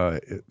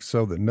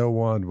 so that no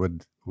one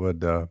would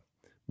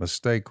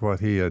mistake what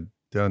he had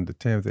done to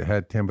Timothy,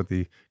 had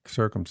Timothy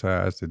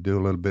circumcised to do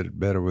a little bit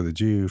better with the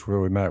Jews where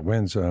we might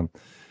win some.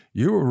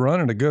 You were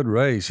running a good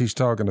race. He's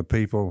talking to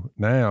people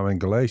now in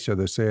Galatia.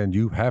 They're saying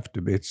you have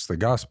to be, it's the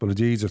gospel of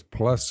Jesus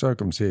plus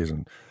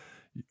circumcision.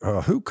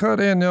 Who cut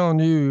in on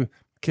you,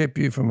 kept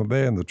you from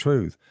obeying the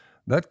truth?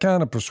 That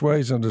kind of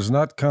persuasion does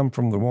not come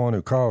from the one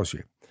who calls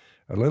you.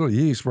 A little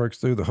yeast works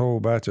through the whole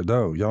batch of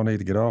dough. Y'all need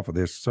to get off of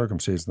this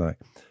circumcision thing.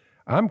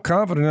 I'm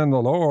confident in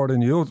the Lord,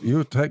 and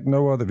you'll take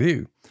no other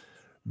view.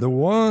 The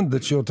one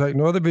that you'll take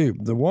no other view,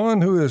 the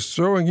one who is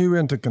throwing you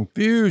into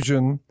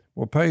confusion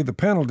will pay the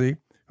penalty,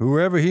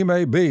 whoever he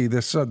may be,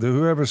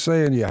 whoever's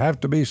saying you have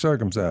to be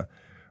circumcised.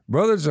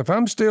 Brothers, if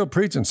I'm still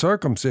preaching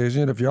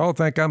circumcision, if y'all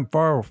think I'm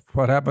far off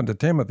what happened to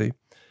Timothy,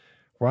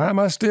 why am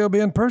I still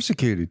being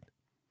persecuted?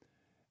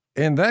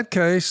 In that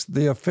case,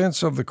 the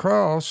offense of the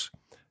cross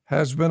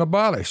has been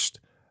abolished.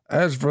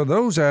 As for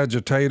those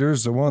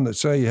agitators, the one that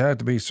say you had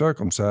to be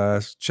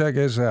circumcised, check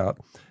this out.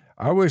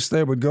 I wish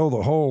they would go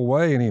the whole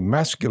way and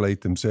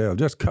emasculate themselves.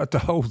 Just cut the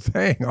whole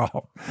thing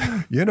off.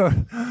 You know,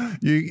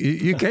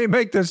 you can't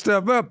make this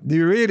stuff up.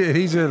 You read it.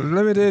 He said,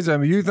 let me tell you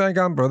something. You think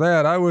I'm for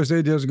that? I wish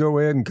they'd just go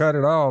ahead and cut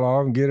it all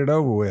off and get it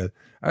over with.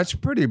 That's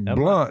pretty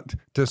blunt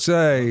to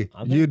say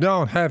you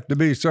don't have to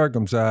be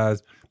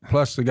circumcised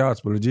plus the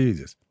gospel of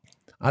Jesus.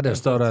 I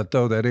just thought I'd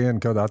throw that in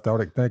because I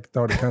thought it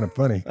kind of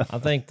funny. I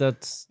think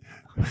that's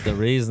the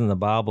reason the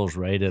Bible's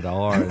rated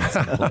R in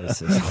some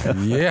places.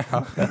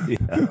 Yeah.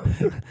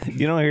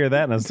 You don't hear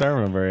that in a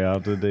sermon very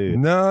often, do you?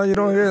 No, you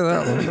don't hear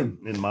that one.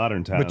 In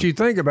modern times. But you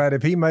think about it,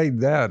 if he made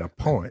that a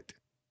point,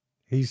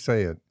 he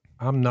said,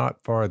 I'm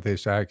not for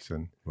this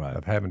action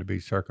of having to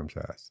be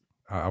circumcised.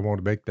 I want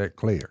to make that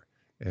clear.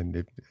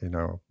 And,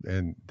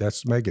 and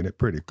that's making it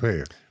pretty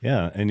clear.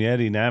 Yeah, and yet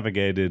he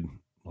navigated,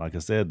 like I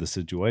said, the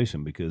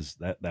situation, because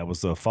that was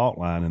the fault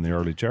line in the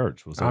early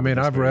church.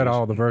 I've read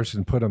all the verses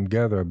and put them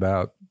together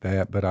about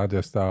that, but I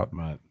just thought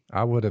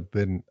I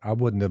wouldn't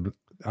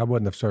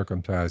have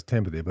circumcised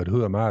Timothy. But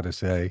who am I to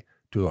say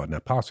to an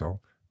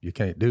apostle you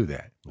can't do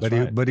that?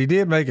 But he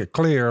did make it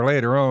clear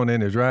later on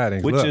in his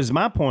writings. Which is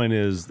my point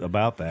is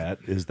about that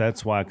is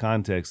that's why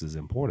context is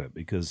important,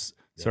 because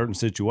certain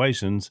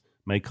situations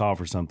may call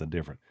for something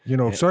different.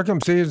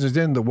 Circumcision is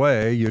in the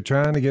way. You're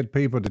trying to get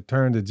people to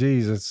turn to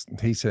Jesus.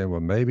 He said, well,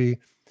 maybe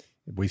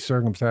if we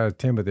circumcise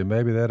Timothy,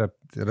 maybe that'll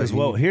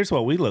here's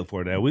what we look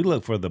for now. We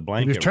look for the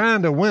blanket. He's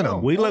trying to win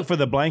them. We look for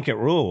the blanket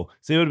rule.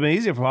 See, it would have been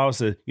easier for Paul to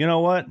say, you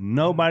know what?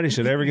 Nobody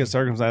should ever get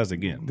circumcised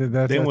again.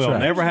 Then we'll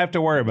never have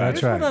to worry about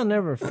it. That's what I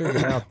never figured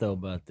out, though,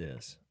 about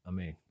this. I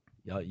mean,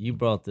 you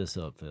brought this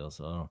up, Phil,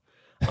 so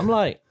I'm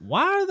like,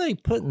 why are they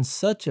putting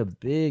such a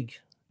big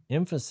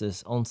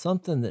emphasis on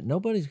something that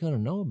nobody's going to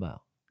know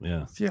about?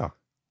 Yeah.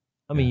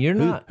 I mean, you're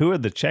not. Who are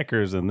the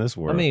checkers in this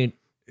world? I mean,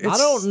 I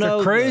don't know.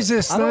 The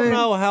craziest thing. I don't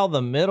know how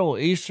the Middle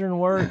Eastern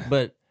work,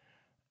 but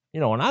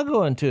when I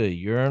go into a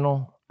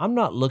urinal, I'm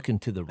not looking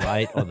to the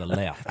right or the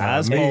left.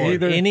 Eyes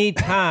forward.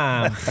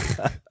 Anytime.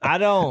 I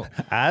don't.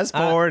 Eyes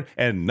forward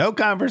and no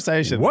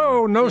conversation.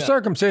 Whoa, no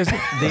circumcision.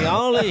 The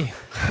only.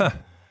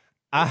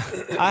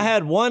 I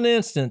had one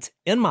instance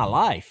in my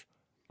life.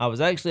 I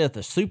was actually at the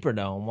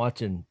Superdome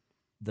watching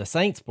the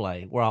Saints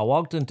play, where I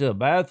walked into a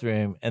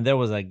bathroom and there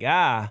was a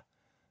guy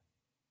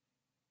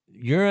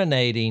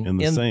urinating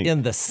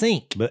in the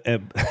sink. But,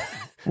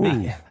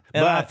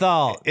 I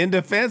thought, in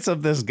defense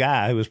of this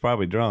guy who was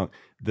probably drunk,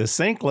 the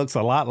sink looks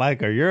a lot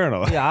like a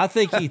urinal. Yeah, I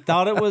think he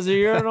thought it was a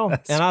urinal,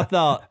 and I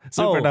thought,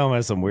 Superdome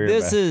has some weird.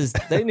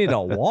 They need a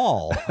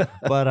wall.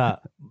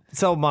 But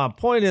so my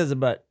point is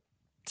about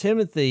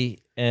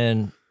Timothy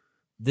and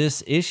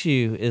this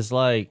issue is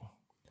like,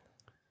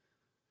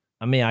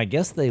 I mean, I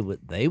guess they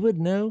would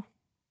know,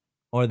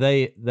 or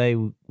they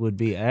would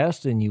be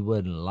asked and you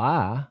wouldn't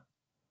lie.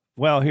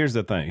 Well, here's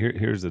the thing.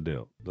 Here's the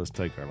deal. Let's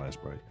take our last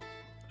break.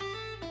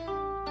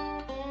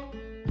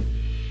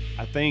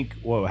 I think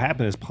what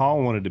happened is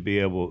Paul wanted to be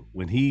able,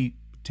 when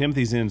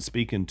Timothy's in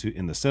speaking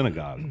in the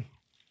synagogue,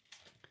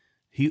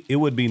 it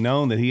would be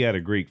known that he had a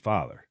Greek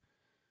father.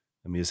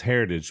 I mean, his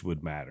heritage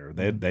would matter.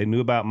 They knew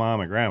about mom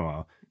and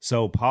grandma.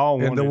 So Paul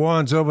wanted... And the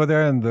ones over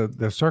there in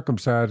the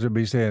circumcised would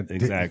be saying,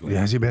 exactly.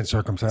 Has he been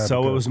circumcised?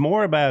 So it was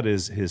more about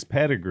his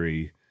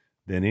pedigree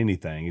than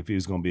anything, if he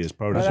was going to be his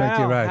protege. I think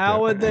you're right.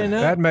 How would they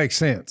know? That makes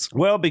sense.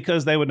 Well,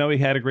 because they would know he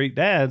had a Greek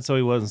dad, so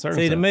he wasn't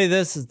circumcised. See, to me,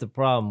 this is the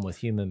problem with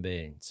human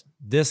beings.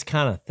 This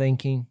kind of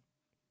thinking,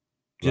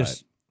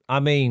 I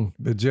mean...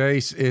 But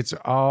Jace, it's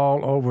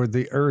all over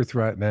the earth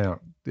right now.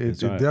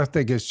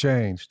 Nothing has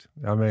changed.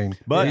 I mean,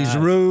 these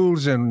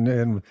rules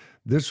and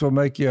this will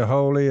make you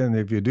holy, and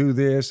if you do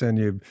this and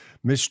you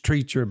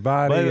mistreat your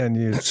body and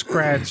you're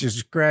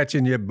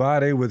scratching your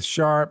body with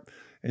sharp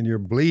and you're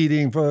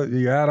bleeding,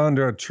 you're out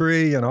under a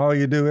tree and all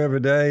you do every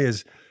day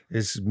is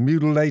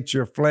mutilate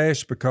your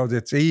flesh because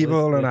it's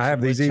evil, and I have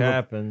these evil...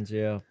 happens,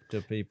 to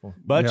people.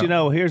 But,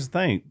 here's the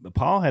thing.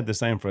 Paul had the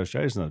same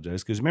frustration, though, Jace,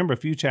 because remember a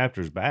few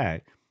chapters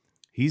back,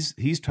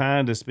 he's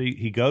trying to speak.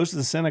 He goes to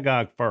the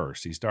synagogue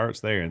first. He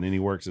starts there, and then he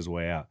works his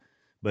way out.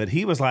 But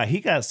he was like, he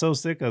got so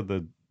sick of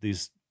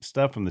these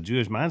stuff from the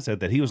Jewish mindset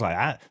that he was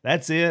like,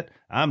 that's it.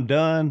 I'm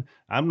done.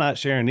 I'm not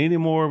sharing any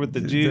more with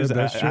the Jews.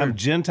 That's true. I'm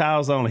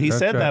Gentiles only. He That's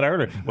said right. that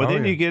earlier. Well, Oh,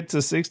 then yeah. you get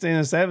to 16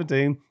 and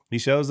 17. He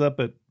shows up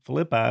at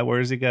Philippi. Where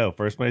does he go?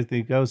 First place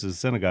he goes is the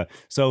synagogue.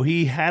 So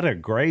he had a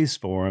grace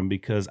for him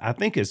because I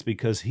think it's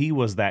because he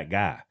was that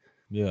guy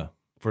Yeah.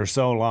 for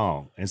so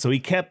long. And so he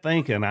kept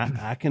thinking,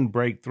 I can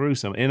break through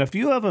some. And a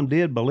few of them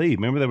did believe.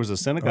 Remember, there was a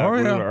synagogue Oh,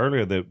 yeah. ruler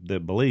earlier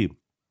that believed.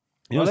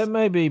 It Well, was- that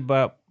may be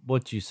about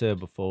what you said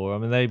before. I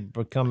mean, they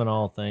becoming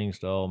all things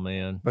to all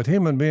men. But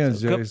human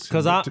beings, Jason,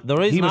 Because the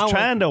reason he was I went-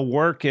 trying to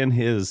work in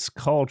his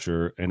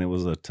culture, and it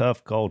was a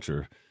tough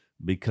culture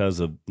because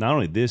of not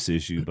only this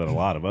issue, but a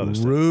lot of other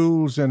stuff.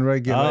 rules and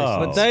regulations.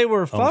 Oh. But they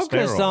were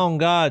focused steroids. on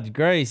God's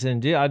grace,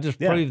 and I just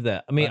Yeah. proved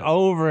that. I mean, Right.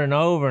 over and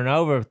over and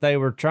over, if they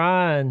were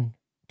trying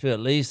to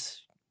at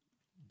least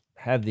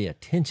have the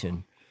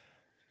attention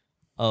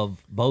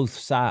of both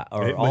sides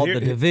or Hey, but all here-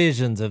 the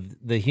divisions of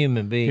the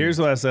human being. Here's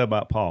what I said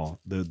about Paul.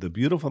 The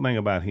beautiful thing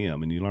about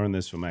him, and you learn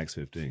this from Acts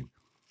 15,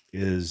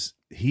 is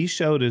he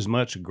showed as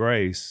much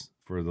grace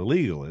for the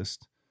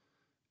legalist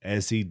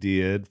as he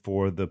did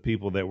for the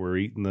people that were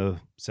eating the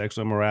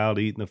sexual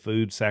immorality, eating the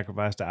food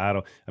sacrificed to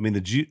idol. I mean,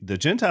 the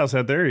Gentiles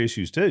had their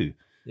issues too.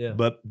 yeah.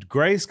 But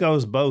grace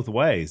goes both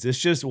ways. It's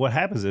just what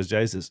happens is,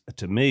 Jason,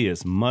 to me,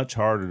 it's much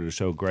harder to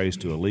show grace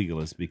to a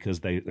legalist because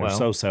they're Well,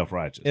 so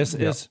self-righteous.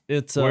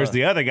 It's Whereas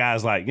the other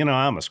guy's like,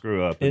 I'm a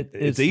screw up. It's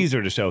It's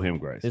easier to show him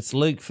grace. it's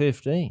Luke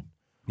 15.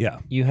 Yeah.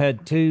 You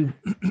had two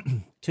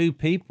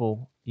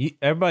people.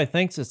 Everybody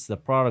thinks it's the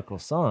prodigal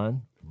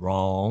son.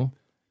 Wrong.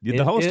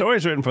 The whole story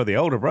is written for the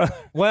older brother.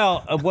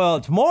 Well,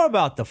 it's more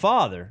about the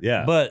father.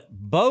 Yeah. But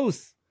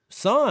both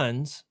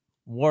sons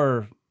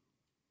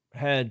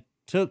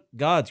took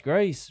God's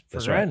grace for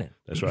That's granted. right.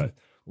 That's right.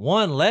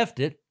 One left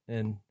it,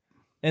 and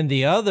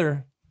the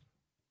other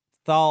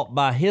thought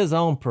by his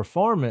own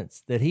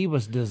performance that he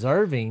was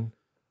deserving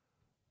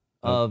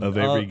Of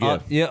every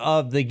gift.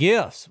 of the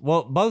gifts.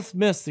 Well, both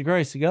missed the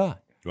grace of God.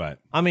 Right.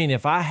 I mean,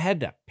 if I had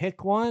to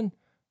pick one,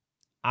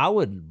 I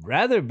would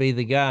rather be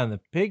the guy in the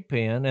pig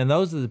pen, and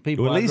those are the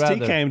people Well, at I'd least he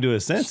rather came to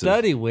his senses.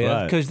 study with,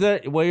 Right. because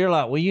you're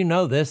like,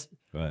 well, this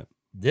Right.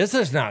 this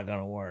is not going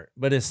to work.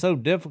 But it's so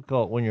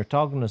difficult when you're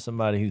talking to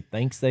somebody who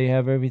thinks they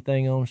have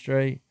everything on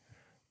straight,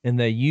 and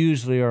they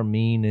usually are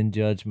mean and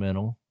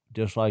judgmental,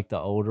 just like the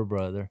older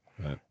brother.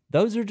 Right.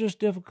 Those are just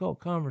difficult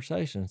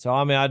conversations. So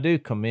I mean, I do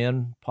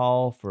commend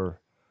Paul for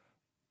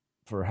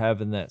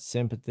having that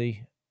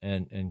sympathy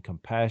and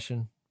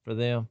compassion for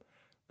them,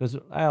 because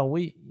Al,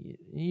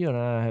 you and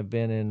I have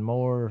been in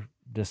more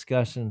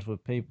discussions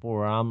with people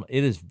where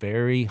it is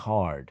very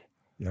hard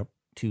Yep.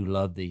 to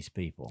love these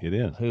people. It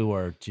is. Who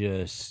are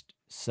just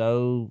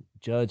so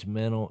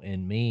judgmental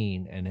and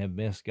mean and have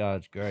missed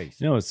God's grace.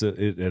 It's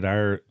at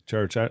our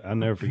church. I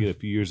never forget a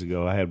few years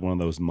ago, I had one of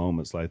those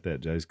moments like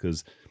that, Jace,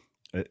 because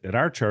at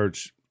our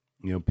church,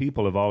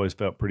 people have always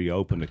felt pretty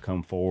open to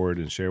come forward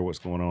and share what's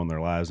going on in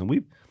their lives. And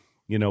we,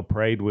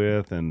 prayed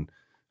with and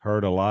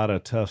heard a lot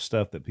of tough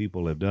stuff that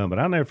people have done. But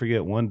I'll never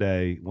forget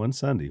one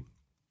Sunday,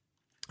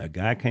 a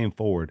guy came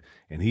forward,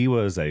 and he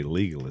was a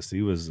legalist.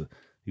 He was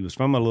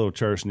from a little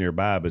church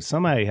nearby, but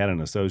somebody had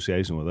an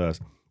association with us.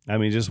 I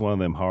mean, just one of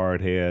them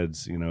hard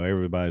heads,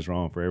 everybody's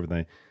wrong for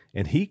everything.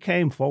 And he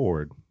came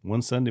forward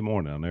one Sunday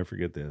morning, I'll never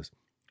forget this,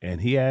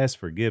 and he asked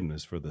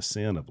forgiveness for the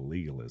sin of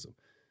legalism.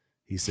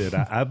 He said,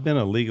 I've been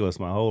a legalist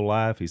my whole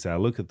life. He said, I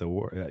look at the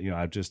word,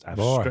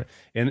 Boy.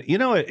 and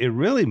it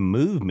really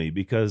moved me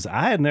because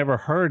I had never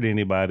heard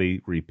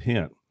anybody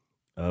repent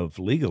of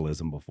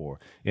legalism before.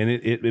 And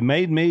it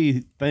made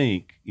me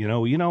think, you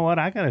know what?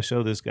 I got to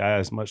show this guy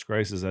as much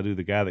grace as I do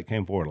the guy that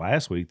came forward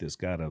last week that's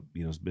got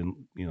has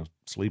been,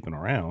 sleeping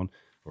around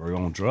or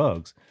on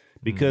drugs,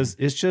 because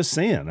it's just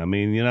sin. I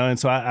mean, and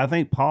so I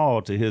think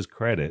Paul, to his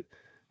credit,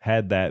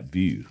 had that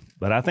view.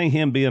 But I think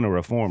him being a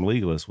reformed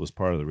legalist was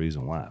part of the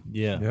reason why.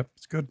 Yeah. Yep.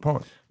 It's a good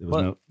point. There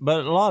was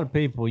But a lot of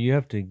people, you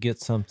have to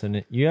get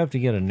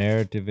a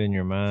narrative in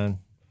your mind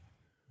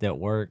that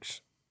works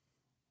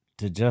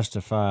to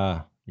justify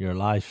your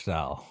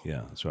lifestyle,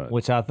 yeah, that's right.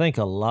 which I think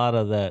a lot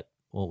of that,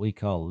 what we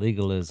call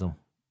legalism,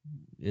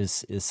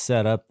 is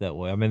set up that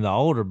way. I mean, the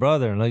older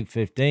brother in Luke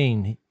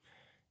 15,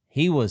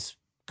 he was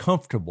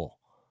comfortable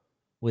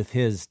with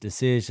his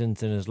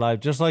decisions in his life,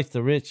 just like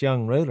the rich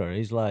young ruler.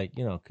 He's like,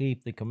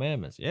 keep the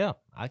commandments. Yeah,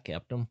 I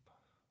kept them.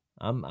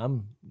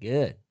 I'm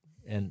good.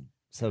 And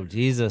so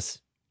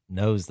Jesus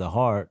knows the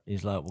heart.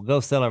 He's like, well, go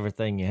sell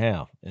everything you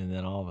have. And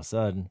then all of a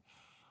sudden,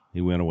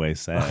 He went away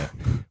sad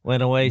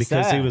went away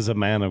because sad. he was a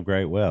man of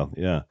great wealth.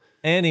 Yeah.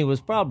 And he was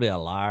probably a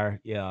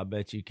liar. Yeah, I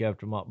bet you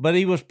kept him up. But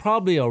he was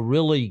probably a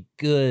really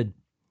good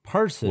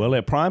person. Well,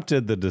 it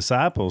prompted the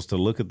disciples to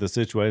look at the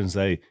situation and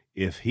say,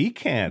 if he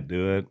can't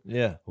do it,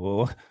 yeah.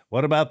 well,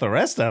 what about the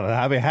rest of it?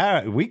 I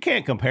mean, we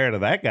can't compare to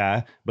that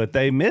guy, but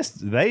they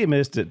missed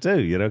it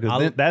too,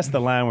 because that's the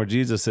line where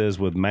Jesus says,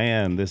 with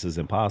man, this is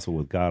impossible.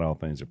 With God, all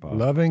things are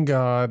possible. Loving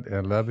God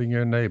and loving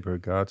your neighbor,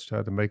 God's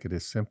tried to make it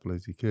as simple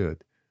as he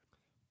could.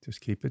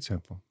 Just keep it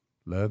simple.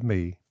 Love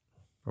me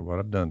for what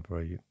I've done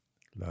for you.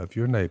 Love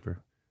your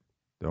neighbor.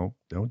 Don't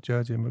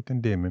judge him or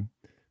condemn him.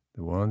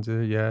 The ones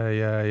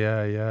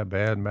that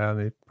bad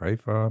mouth, pray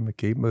for them and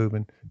keep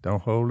moving.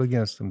 Don't hold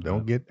against them.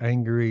 Don't get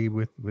angry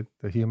with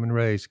the human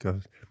race,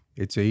 because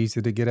it's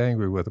easy to get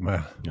angry with them.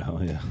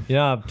 Oh yeah.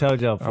 Yeah, I've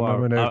told y'all I before.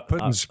 remember they're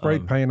putting spray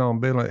paint on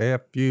Bill and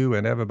F you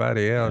and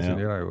everybody else, and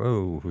you're like,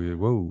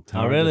 whoa.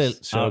 I really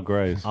show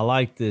grace. I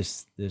like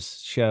this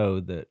show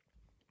that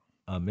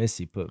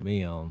Missy put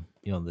me on.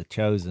 The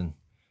Chosen,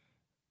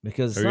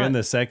 because Are you in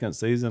the second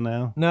season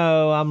now?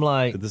 No, I'm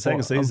like The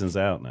second season's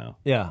out now.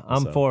 Yeah,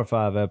 I'm So- 4 or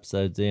 5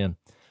 episodes in.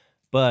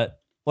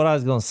 But what I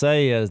was going to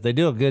say is they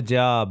do a good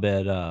job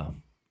at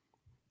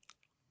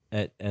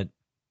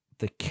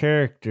the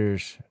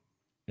characters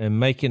and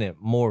making it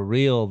more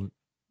real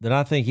than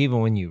I think even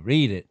when you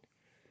read it,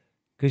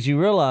 because you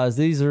realize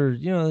these are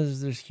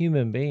there's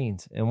human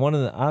beings. And one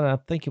of the I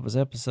think it was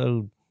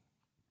episode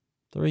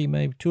 3,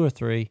 maybe 2 or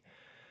 3.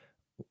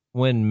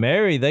 When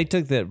Mary, they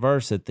took that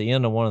verse at the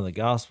end of one of the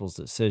Gospels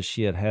that says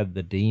she had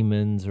the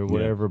demons or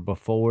whatever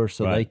before,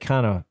 so Right. they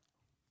kind of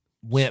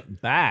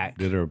went back.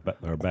 Did her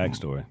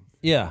backstory.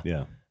 Yeah.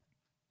 Yeah.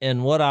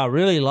 And what I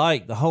really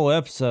liked, the whole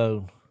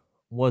episode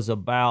was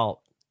about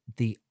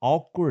the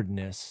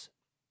awkwardness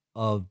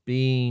of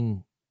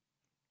being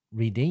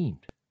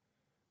redeemed.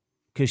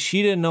 Because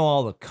she didn't know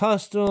all the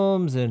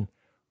customs, and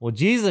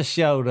Jesus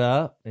showed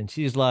up and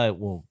she's like,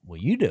 well,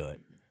 you do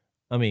it.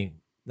 I mean,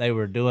 they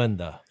were doing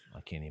I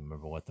can't even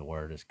remember what the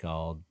word is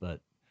called, but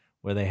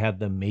where they had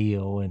the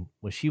meal, and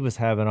she was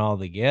having all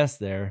the guests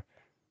there,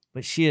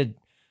 but she had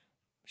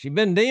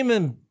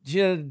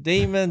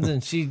demons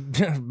and she'd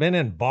been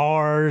in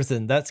bars,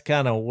 and that's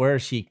kind of where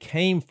she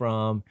came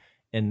from.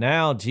 And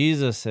now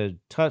Jesus had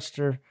touched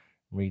her,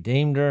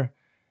 redeemed her,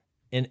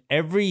 and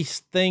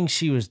everything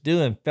she was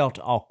doing felt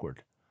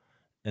awkward.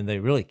 And they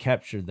really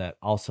captured that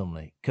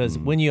awesomely, because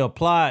when you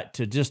apply it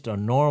to just a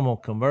normal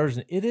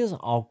conversion, it is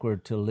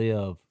awkward to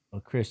live a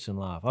Christian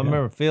life. I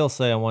remember Phil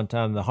saying one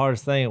time the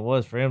hardest thing it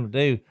was for him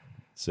to do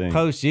Sing.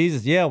 post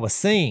Jesus, was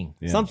sing.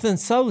 Yeah. Something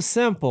so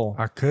simple.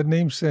 I couldn't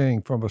even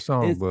sing from a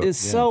songbook. It's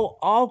so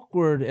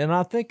awkward, and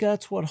I think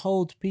that's what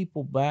holds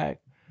people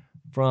back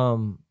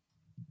from,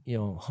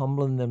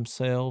 humbling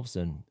themselves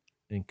and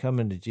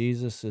coming to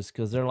Jesus, is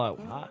because they're like,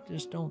 well, I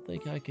just don't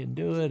think I can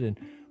do it.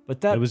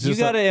 But that was you just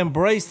got to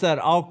embrace that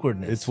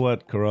awkwardness. It's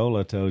what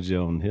Corolla told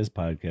you on his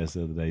podcast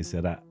the other day. He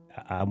said,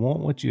 I want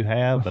what you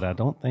have, but I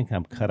don't think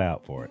I'm cut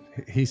out for it.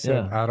 He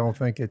said, Yeah. I don't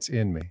think it's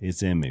in me.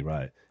 It's in me,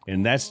 right?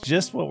 And that's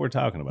just what we're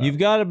talking about. You've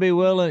got to be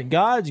willing.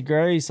 God's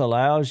grace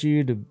allows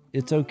you to.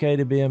 It's okay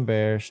to be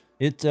embarrassed.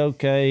 It's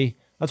okay.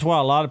 That's why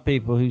a lot of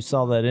people who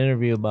saw that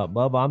interview about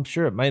Bubba, I'm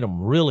sure it made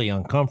them really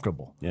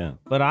uncomfortable. Yeah.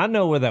 But I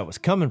know where that was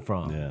coming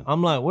from. Yeah.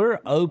 I'm like, we're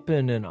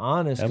open and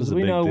honest That was because a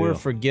we big know we're deal.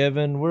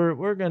 forgiven.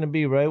 We're going to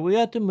be right. We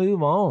got to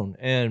move on.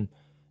 And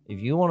if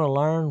you want to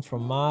learn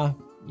from my,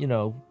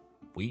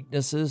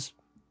 weaknesses,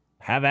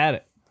 have at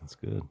it. That's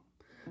good.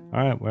 All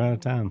right, we're out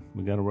of time.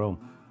 We got to roll.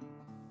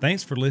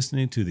 Thanks for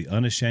listening to the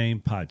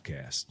Unashamed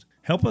Podcast.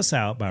 Help us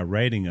out by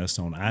rating us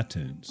on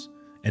iTunes.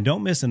 And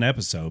don't miss an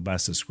episode by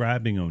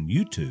subscribing on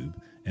YouTube,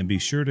 and be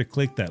sure to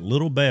click that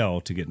little bell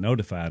to get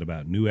notified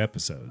about new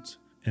episodes.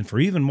 And for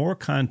even more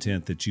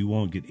content that you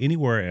won't get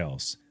anywhere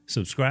else,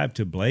 subscribe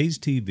to Blaze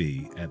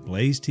TV at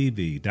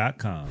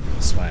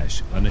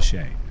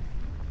blazetv.com/unashamed.